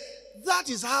name.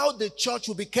 That is how the church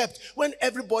will be kept. When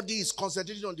everybody is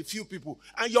concentrating on the few people.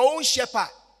 And your own shepherd,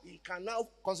 he can now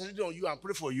concentrate on you and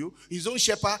pray for you. His own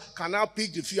shepherd can now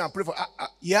pick the few and pray for.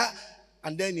 Yeah.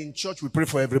 And then in church we pray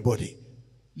for everybody.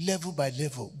 Level by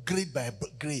level. Grade by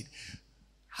grade.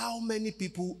 How many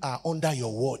people are under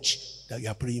your watch that you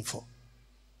are praying for?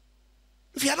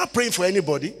 If you are not praying for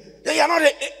anybody, then you are not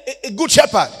a good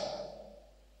shepherd.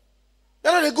 You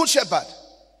are not a good shepherd.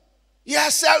 You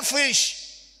are selfish.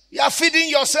 You are feeding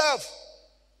yourself.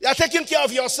 You are taking care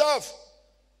of yourself.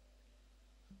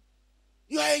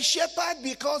 You are a shepherd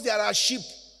because there are sheep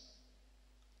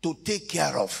to take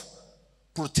care of.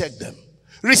 Protect them.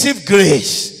 Receive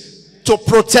grace to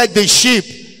protect the sheep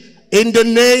in the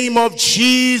name of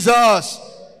Jesus.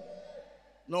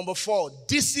 Number 4,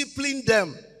 discipline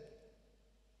them.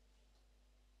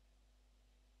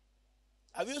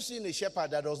 Have you seen a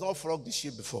shepherd that does not flog the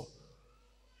sheep before?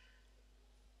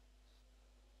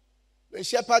 A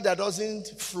shepherd that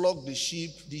doesn't flog the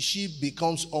sheep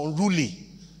becomes unruly.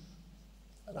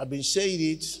 And I've been saying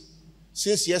it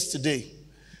since yesterday,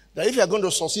 that if you are going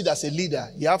to succeed as a leader,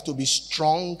 you have to be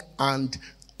strong and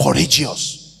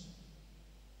courageous.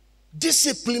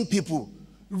 Discipline people.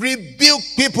 Rebuke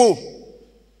people.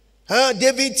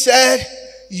 David said,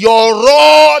 your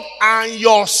rod and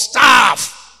your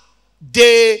staff,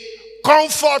 they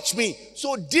comfort me.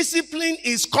 So discipline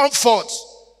is comfort.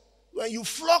 When you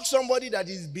flog somebody that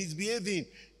is misbehaving,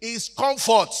 is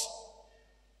comfort.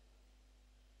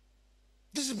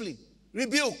 Discipline.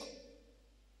 Rebuke.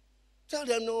 Tell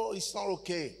them, no, it's not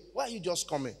okay. Why are you just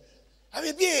coming? I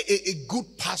mean, be a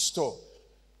good pastor.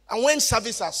 And when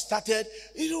service has started,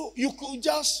 you could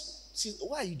just say,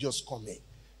 why are you just coming?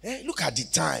 Look at the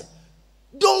time.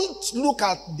 Don't look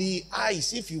at the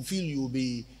eyes if you feel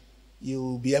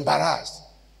you'll be embarrassed.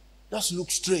 Just look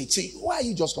straight. Say, why are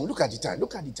you just coming? Look at the time.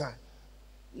 Look at the time.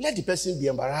 Let the person be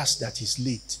embarrassed that he's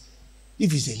late.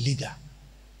 If he's a leader,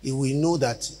 he will know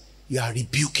that you are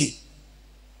rebuking.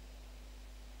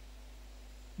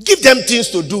 Give them things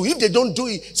to do. If they don't do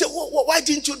it, say, why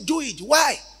didn't you do it?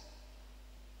 Why?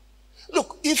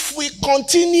 Look, if we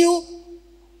continue,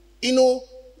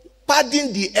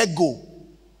 padding the ego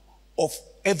of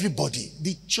everybody,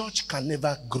 the church can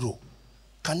never grow,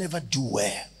 can never do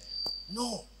well.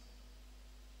 No.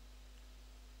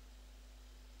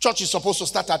 Church is supposed to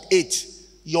start at 8.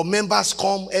 Your members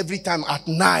come every time at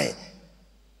 9.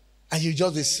 And you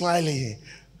just be smiling.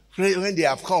 When they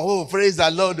have come, oh, praise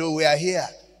the Lord, oh, we are here.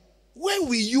 When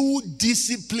will you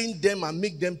discipline them and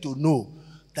make them to know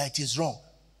that it is wrong?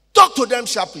 Talk to them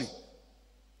sharply.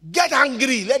 Get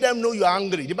angry. Let them know you are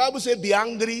angry. The Bible says, be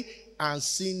angry and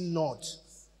sin not.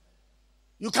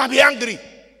 You can be angry.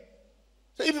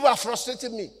 So if people are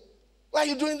frustrating me, why are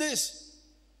you doing this?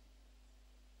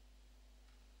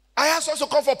 I asked us to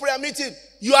come for prayer meeting.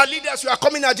 You are leaders. You are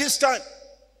coming at this time.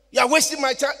 You are wasting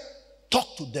my time.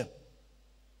 Talk to them.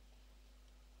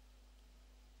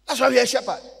 That's why we are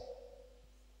shepherd.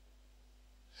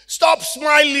 Stop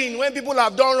smiling when people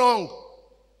have done wrong.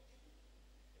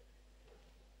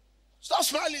 Stop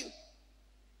smiling.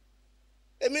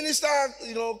 A minister,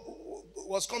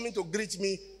 was coming to greet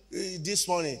me this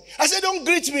morning. I said, don't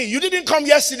greet me. You didn't come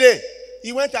yesterday.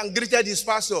 He went and greeted his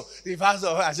pastor. The pastor,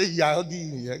 I said, yeah, I'll give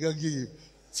him.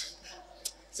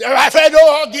 Say, I said,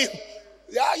 don't hug him.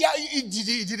 Yeah,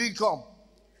 he didn't come.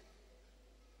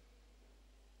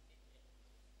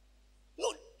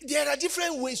 There are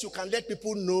different ways you can let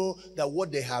people know that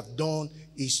what they have done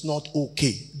is not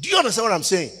okay. Do you understand what I'm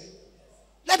saying?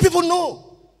 Let people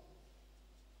know.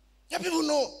 Let people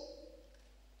know.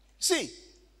 See,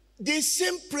 the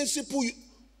same principle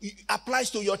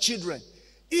applies to your children.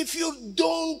 If you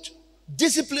don't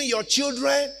discipline your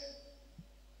children,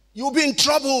 you'll be in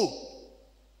trouble.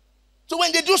 So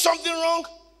when they do something wrong,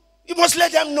 you must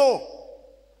let them know.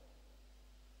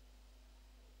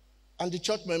 And the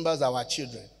church members are our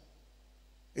children.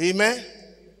 Amen?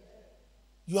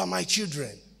 You are my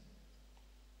children.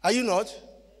 Are you not?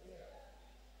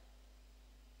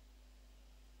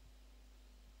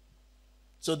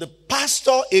 So the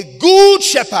pastor, a good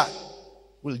shepherd,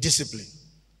 will discipline.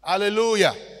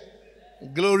 Hallelujah.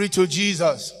 Glory to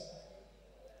Jesus.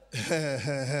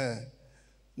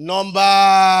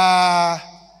 Number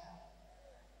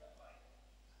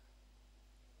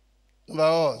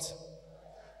what?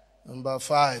 Number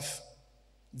 5.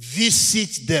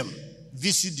 Visit them.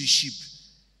 Visit the sheep.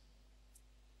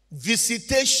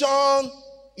 Visitation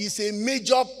is a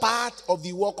major part of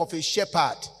the work of a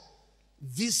shepherd.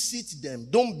 Visit them.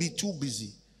 Don't be too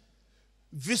busy.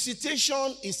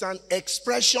 Visitation is an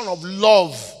expression of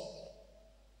love.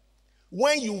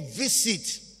 When you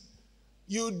visit,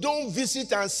 you don't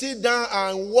visit and sit down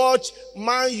and watch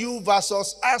Man U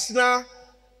versus Arsenal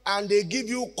and they give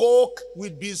you Coke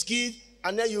with biscuit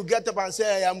and then you get up and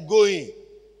say, I am going.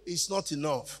 It's not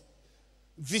enough.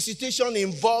 Visitation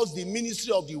involves the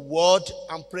ministry of the word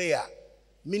and prayer.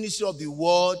 Ministry of the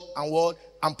word and word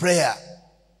and prayer.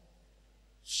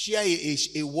 Share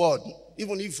a word,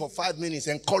 even if for 5 minutes,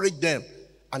 encourage them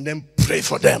and then pray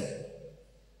for them.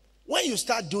 When you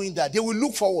start doing that, they will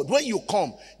look forward. When you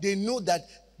come, they know that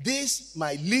this,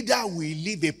 my leader, will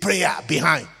leave a prayer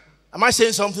behind. Am I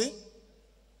saying something?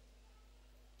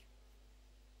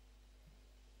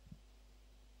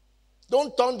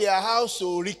 Don't turn their house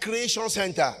to recreation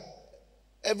center.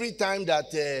 Every time that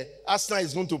Arsenal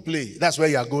is going to play, that's where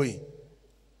you are going.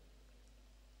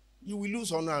 You will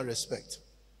lose honor and respect.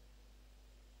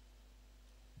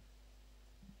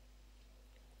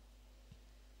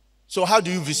 So how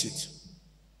do you visit?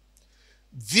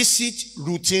 Visit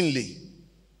routinely.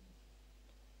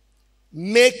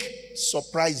 Make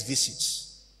surprise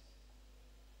visits.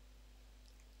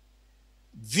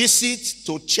 Visit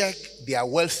to check their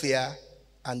welfare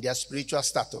and their spiritual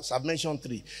status. I've mentioned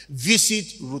 3.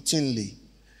 Visit routinely.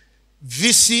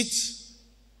 Visit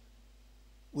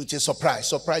with a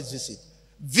surprise visit.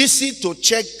 Visit to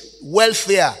check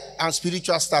welfare and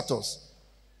spiritual status.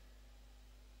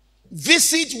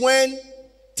 Visit when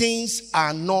things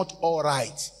are not all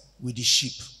right with the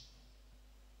sheep.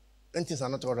 When things are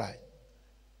not all right.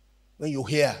 When you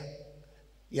hear,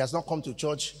 he has not come to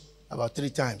church about 3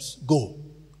 times, go.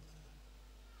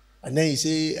 And then you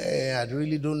say, I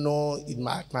really don't know, in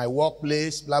my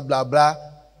workplace, blah, blah, blah.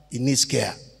 It needs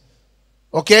care.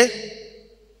 Okay?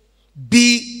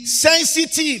 Be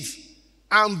sensitive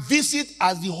and visit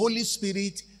as the Holy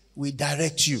Spirit will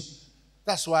direct you.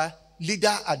 That's why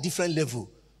leader at different level.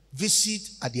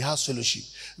 Visit at the house fellowship.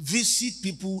 Visit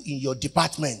people in your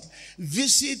department.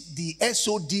 Visit the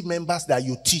SOD members that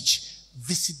you teach.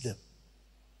 Visit them.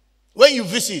 When you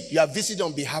visit, you are visiting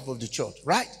on behalf of the church,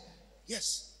 right?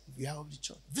 Yes. We have the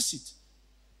church. Visit.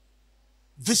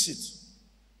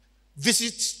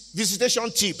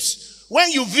 Visitation tips.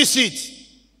 When you visit,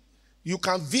 you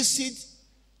can visit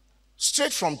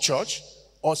straight from church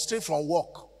or straight from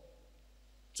work.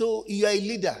 So you are a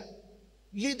leader.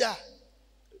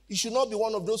 You should not be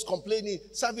one of those complaining,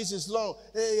 service is long.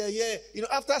 Yeah. You know,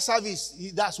 after service,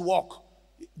 that's work.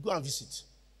 Go and visit.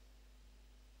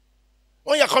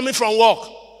 When you're coming from work,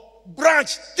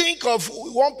 branch, think of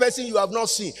one person you have not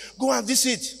seen. Go and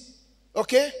visit.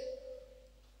 Okay?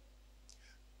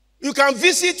 You can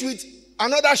visit with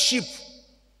another sheep,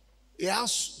 a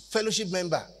house fellowship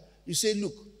member. You say,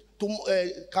 look,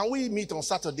 can we meet on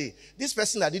Saturday? This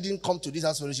person that didn't come to this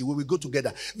house fellowship, we will go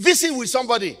together. Visit with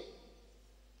somebody.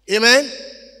 Amen?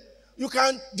 You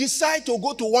can decide to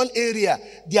go to one area.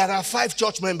 There are 5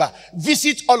 church members.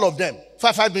 Visit all of them.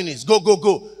 5 minutes.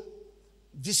 Go.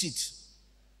 Visit.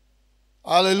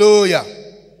 Hallelujah.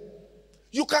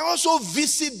 You can also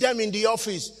visit them in the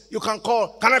office. You can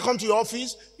call, can I come to your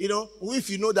office? You know, if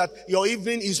you know that your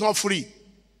evening is not free.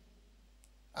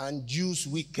 And use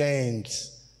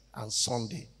weekends and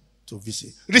Sunday to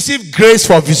visit. Receive grace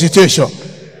for visitation.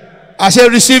 I say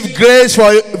receive grace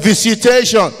for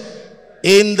visitation.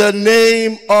 In the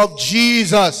name of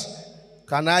Jesus.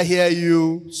 Can I hear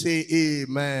you say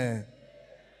amen?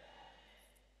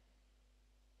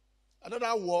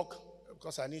 Another walk,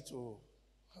 because I need to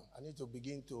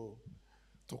begin to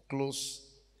close.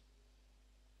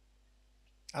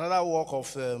 Another work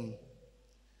of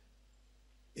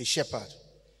a shepherd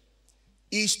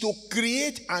is to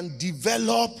create and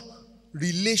develop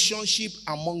relationship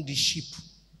among the sheep.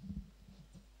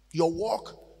 Your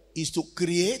work is to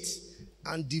create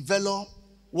and develop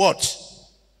what?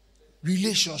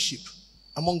 Relationship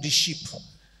among the sheep.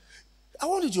 I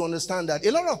want you to understand that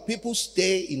a lot of people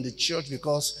stay in the church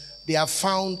because they have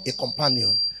found a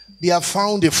companion. They have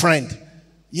found a friend.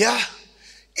 Yeah.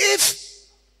 If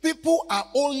people are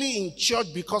only in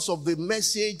church because of the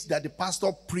message that the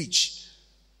pastor preached,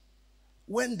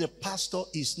 when the pastor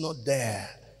is not there,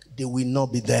 they will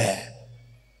not be there.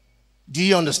 Do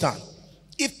you understand?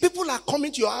 If people are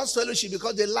coming to your house fellowship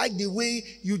because they like the way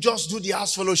you just do the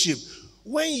house fellowship,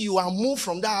 when you are moved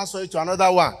from that house fellowship to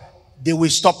another one, they will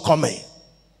stop coming.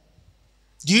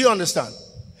 Do you understand?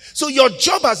 So your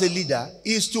job as a leader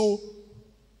is to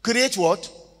create what?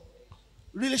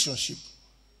 Relationship.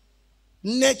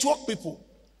 Network people.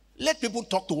 Let people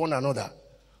talk to one another.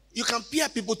 You can pair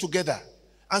people together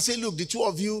and say, look, the two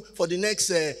of you for the next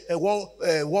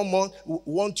 1 month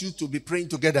want you to be praying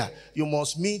together. You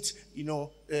must meet,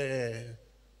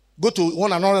 go to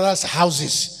one another's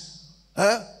houses.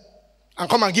 And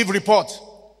come and give report.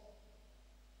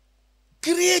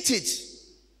 Create it.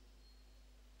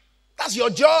 That's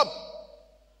your job.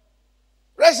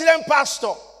 Resident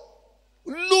pastor,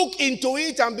 look into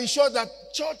it and be sure that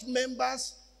church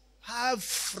members have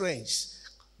friends.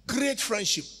 Great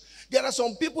friendship. There are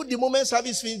some people, the moment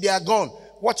service finishes, they are gone.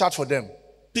 Watch out for them.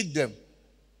 Pick them.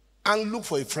 And look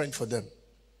for a friend for them.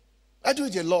 I do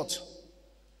it a lot.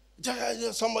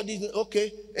 Somebody,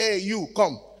 okay, hey, you,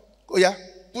 come. Oh, yeah,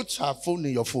 put her phone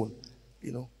in your phone.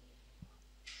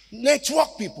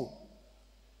 Network people.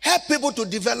 Help people to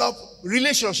develop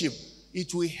relationship.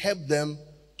 It will help them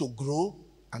to grow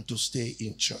and to stay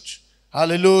in church.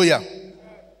 Hallelujah.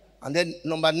 And then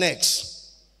number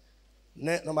next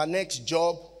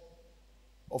job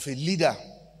of a leader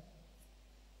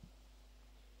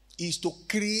is to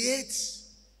create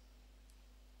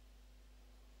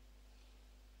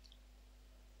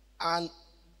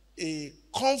a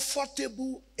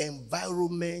comfortable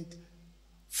environment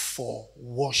for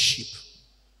worship.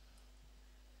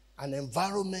 An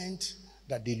environment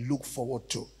that they look forward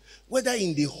to. Whether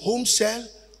in the home cell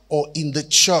or in the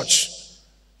church,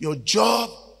 your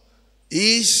job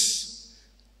is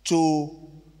to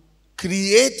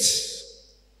create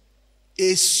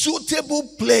a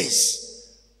suitable place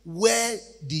where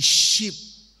the sheep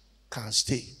can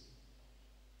stay.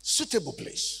 Suitable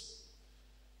place.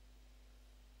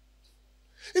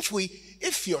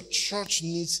 If your church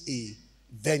needs a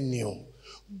venue,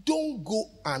 don't go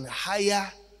and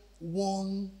hire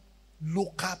one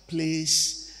local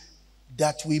place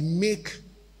that will make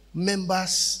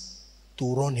members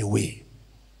to run away.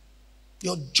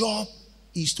 Your job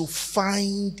is to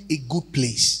find a good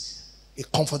place, a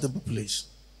comfortable place.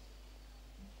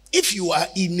 If you are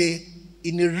in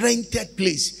a rented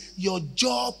place, your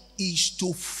job is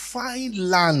to find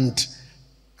land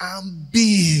and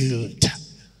build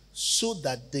so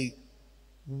that the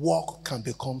work can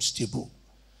become stable.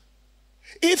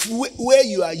 If where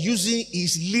you are using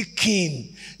is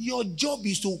leaking, your job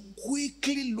is to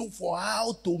quickly look for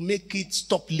how to make it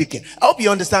stop leaking. I hope you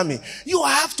understand me. You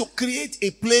have to create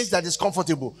a place that is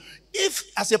comfortable. If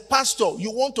as a pastor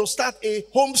you want to start a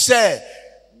home cell,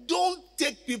 don't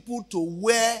take people to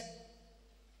where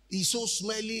it's so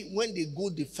smelly. When they go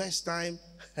the first time,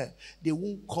 they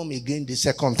won't come again the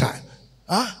second time.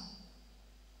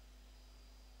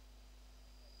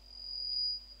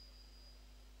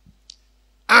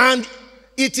 And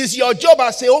it is your job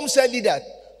as a home cell leader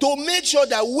to make sure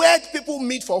that where people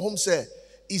meet for home cell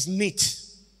is neat.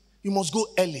 You must go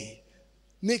early.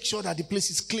 Make sure that the place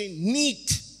is clean,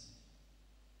 neat.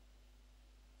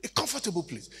 A comfortable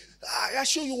place. I'll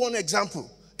show you one example.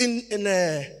 In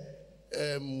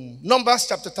Numbers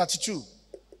chapter 32.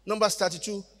 Numbers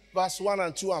 32, verse 1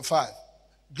 and 2 and 5.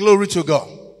 Glory to God.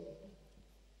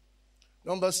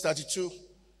 Numbers 32.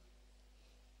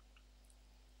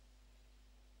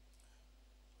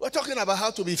 We're talking about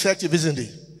how to be effective, isn't it?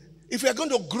 If we are going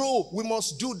to grow, we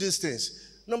must do these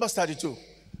things. Numbers 32.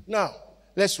 Now,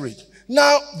 let's read.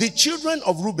 Now, the children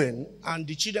of Reuben and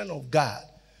the children of Gad,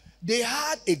 they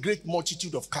had a great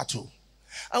multitude of cattle.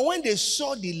 And when they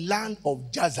saw the land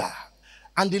of Jazer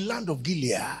and the land of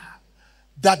Gilead,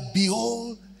 that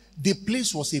behold, the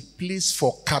place was a place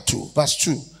for cattle. Verse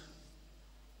 2.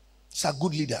 These are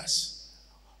good leaders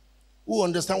who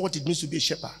understand what it means to be a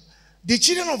shepherd. The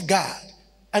children of Gad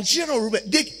and children of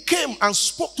Reuben, they came and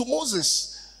spoke to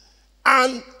Moses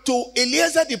and to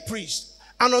Eleazar the priest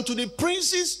and unto the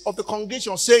princes of the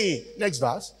congregation, saying, next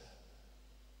verse,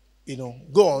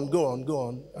 Go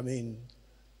on. I mean,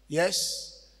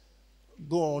 yes,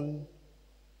 go on.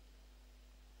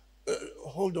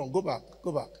 Hold on, go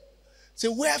back. Say,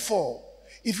 wherefore,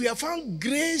 if you have found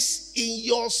grace in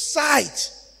your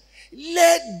sight,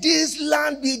 let this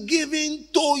land be given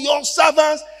to your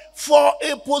servants for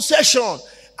a possession,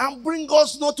 and bring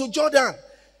us not to Jordan.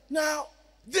 Now,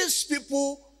 these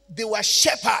people, they were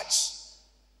shepherds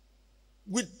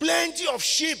with plenty of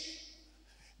sheep.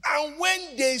 And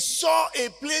when they saw a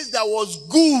place that was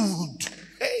good,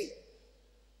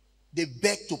 they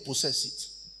begged to possess it.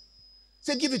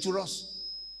 Say, give it to us,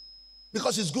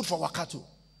 because it's good for our cattle.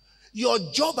 Your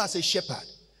job as a shepherd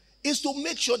is to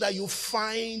make sure that you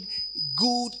find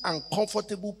good and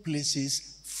comfortable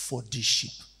places for the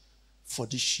sheep. For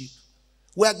the sheep.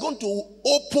 We are going to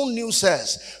open new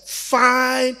cells.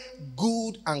 Find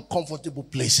good and comfortable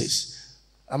places.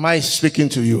 Am I speaking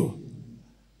to you?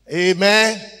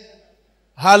 Amen.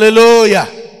 Hallelujah.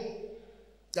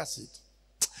 That's it.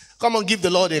 Come on, give the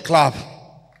Lord a clap.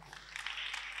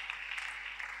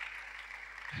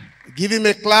 Give him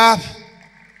a clap.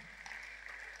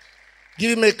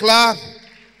 Give him a clap.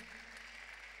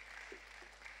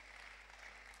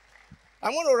 I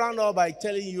want to round up by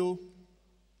telling you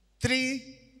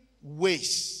 3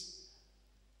 ways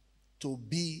to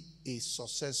be a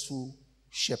successful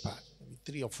shepherd. Maybe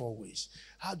 3 or 4 ways.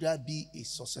 How do I be a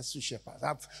successful shepherd?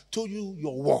 I've told you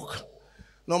your work.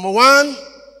 Number 1,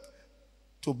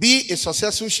 to be a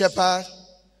successful shepherd,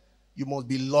 you must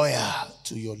be loyal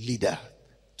to your leader,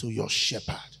 to your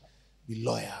shepherd. Be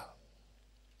loyal.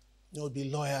 You must be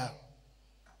loyal.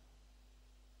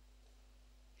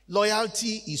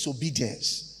 Loyalty is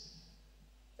obedience.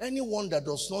 Anyone that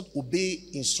does not obey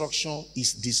instruction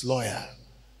is disloyal.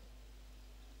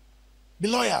 Be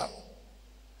loyal.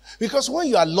 Because when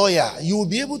you are loyal, you will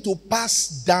be able to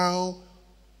pass down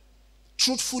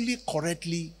truthfully,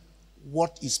 correctly,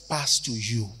 what is passed to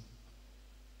you.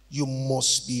 You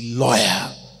must be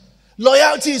loyal.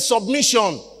 Loyalty is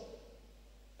submission.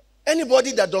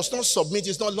 Anybody that does not submit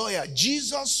is not loyal.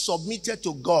 Jesus submitted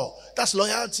to God. That's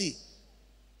loyalty.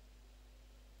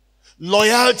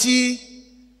 Loyalty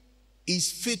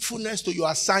is faithfulness to your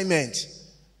assignment.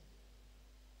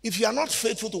 If you are not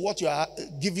faithful to what you are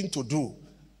given to do,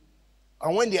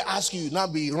 and when they ask you, now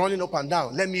be running up and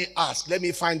down, let me ask, let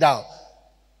me find out,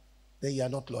 then you are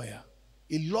not loyal.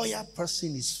 A loyal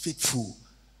person is faithful.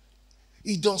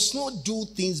 He does not do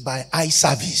things by eye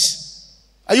service.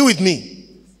 Are you with me?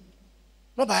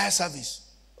 Not by eye service.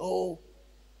 Oh,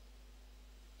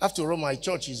 after all, my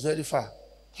church is very far.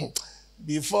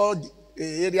 Before the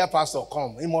area pastor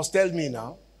come, he must tell me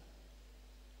now.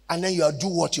 And then you do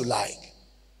what you like.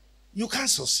 You can't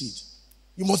succeed.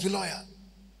 You must be loyal.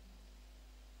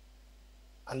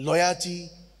 And loyalty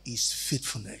is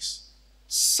faithfulness.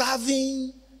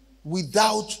 Serving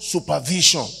without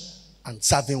supervision and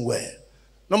serving well.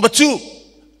 Number 2,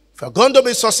 if you're going to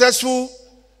be successful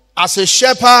as a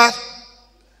shepherd,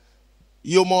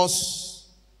 you must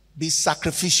be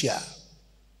sacrificial.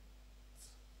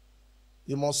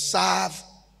 You must serve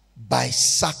by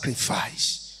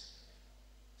sacrifice.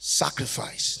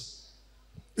 Sacrifice.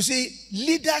 You see,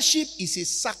 leadership is a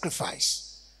sacrifice.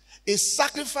 A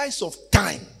sacrifice of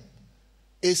time.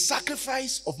 A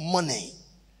sacrifice of money.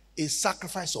 A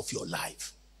sacrifice of your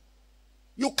life.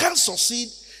 You can't succeed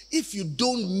if you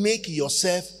don't make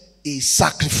yourself a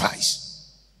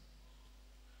sacrifice.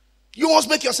 You must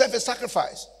make yourself a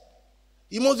sacrifice.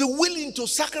 You must be willing to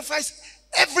sacrifice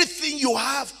everything you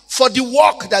have for the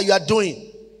work that you are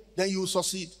doing. Then you will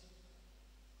succeed.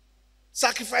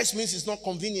 Sacrifice means it's not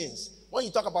convenience. When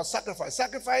you talk about sacrifice,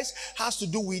 sacrifice has to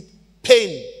do with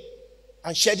pain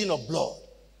and shedding of blood.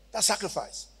 That's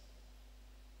sacrifice.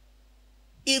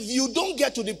 If you don't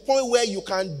get to the point where you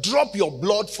can drop your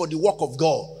blood for the work of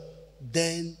God,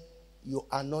 then you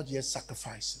are not yet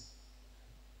sacrificing.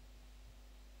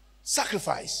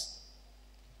 Sacrifice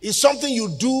is something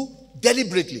you do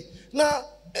deliberately. Now,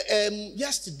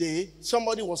 yesterday,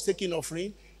 somebody was taking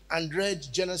offering and read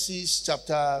Genesis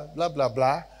chapter blah, blah,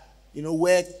 blah,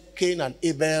 where Cain and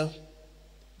Abel,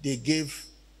 they gave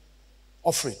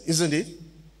offering, isn't it?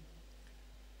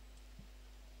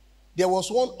 There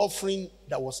was one offering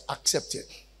that was accepted.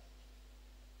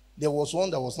 There was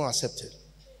one that was not accepted.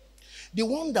 The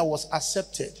one that was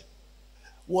accepted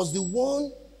was the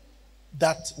one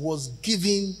that was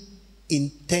given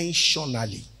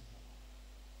intentionally.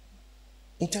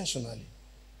 Intentionally.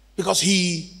 Because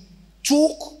he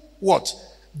took what?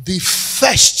 The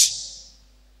first.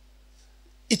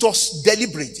 It was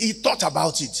deliberate. He thought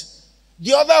about it.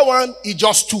 The other one, he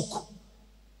just took.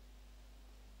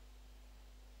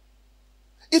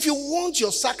 If you want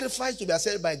your sacrifice to be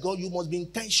accepted by God, you must be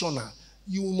intentional.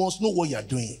 You must know what you are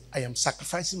doing. I am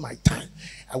sacrificing my time.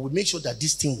 I will make sure that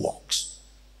this thing works.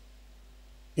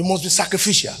 You must be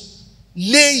sacrificial.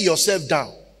 Lay yourself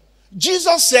down.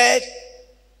 Jesus said,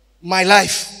 my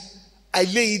life, I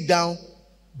lay it down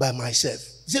by myself.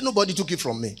 He said, nobody took it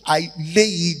from me. I lay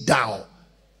it down.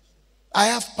 I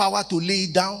have power to lay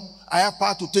it down. I have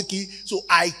power to take it. So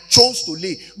I chose to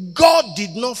lay. God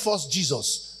did not force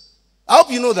Jesus. I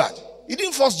hope you know that. He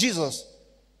didn't force Jesus.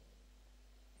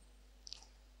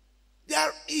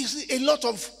 There is a lot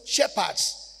of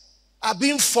shepherds are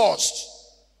being forced.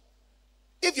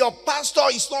 If your pastor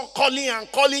is not calling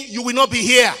and calling, you will not be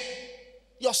here.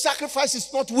 Your sacrifice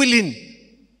is not willing.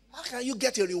 How can you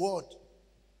get a reward?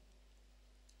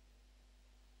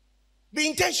 Be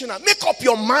intentional. Make up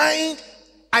your mind.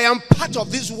 I am part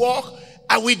of this work.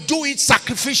 I will do it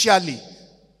sacrificially.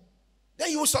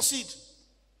 Then you will succeed.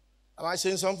 Am I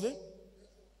saying something?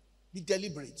 Be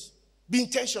deliberate. Be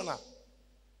intentional.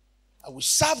 I will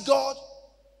serve God.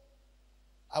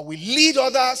 I will lead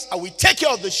others. I will take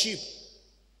care of the sheep.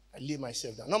 I lay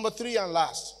myself down. Number 3 and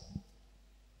last.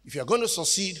 If you are going to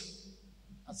succeed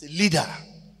as a leader,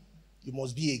 you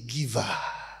must be a giver.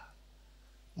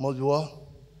 You must be what?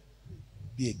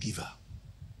 Be a giver.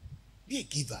 Be a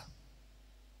giver.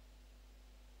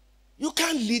 You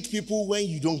can't lead people when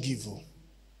you don't give.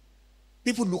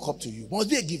 People look up to you. You must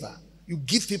be a giver. You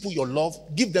give people your love.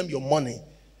 Give them your money.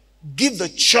 Give the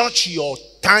church your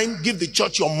time. Give the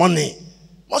church your money.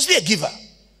 You must be a giver.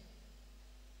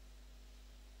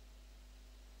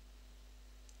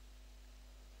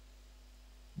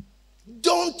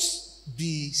 Don't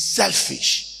be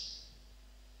selfish,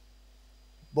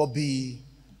 but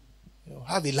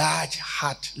have a large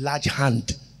heart, large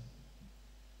hand.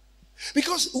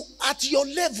 Because at your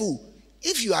level,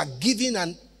 if you are giving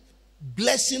and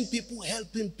blessing people,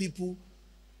 helping people,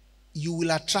 you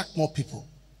will attract more people,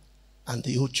 and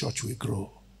the whole church will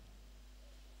grow.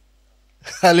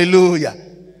 Hallelujah.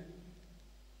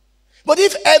 But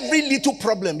if every little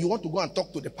problem you want to go and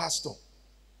talk to the pastor,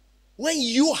 when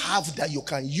you have that you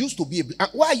can use to be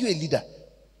why are you a leader?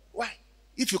 Why?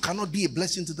 If you cannot be a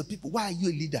blessing to the people, why are you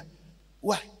a leader?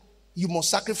 Why? You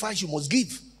must sacrifice, you must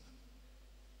give.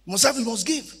 You must have, you must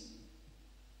give.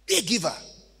 Be a giver.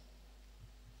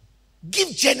 Give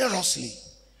generously.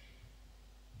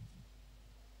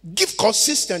 Give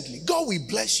consistently. God will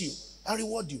bless you and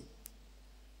reward you.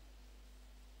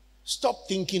 Stop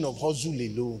thinking of hustle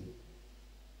alone.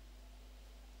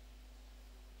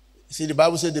 See, the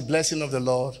Bible said the blessing of the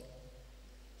Lord,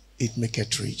 it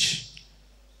maketh rich,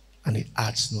 and it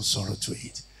adds no sorrow to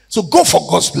it. So go for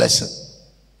God's blessing.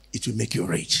 It will make you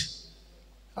rich.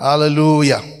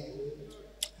 Hallelujah.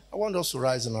 I want us to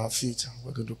rise on our feet.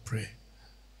 We're going to pray.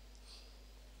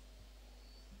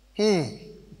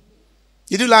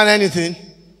 Did you learn anything?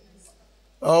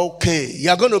 Okay.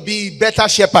 You're going to be better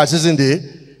shepherds, isn't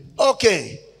it?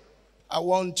 Okay. I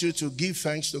want you to give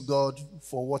thanks to God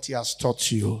for what He has taught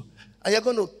you. And you're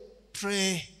going to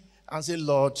pray and say,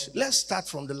 Lord, let's start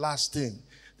from the last thing.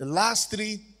 The last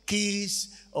 3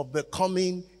 keys of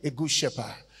becoming a good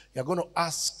shepherd. You're going to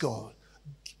ask God,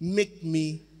 make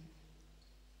me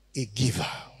a giver.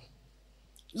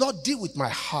 Lord, deal with my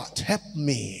heart. Help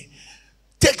me.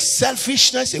 Take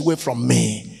selfishness away from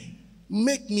me.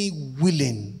 Make me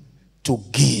willing to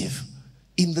give.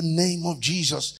 In the name of Jesus.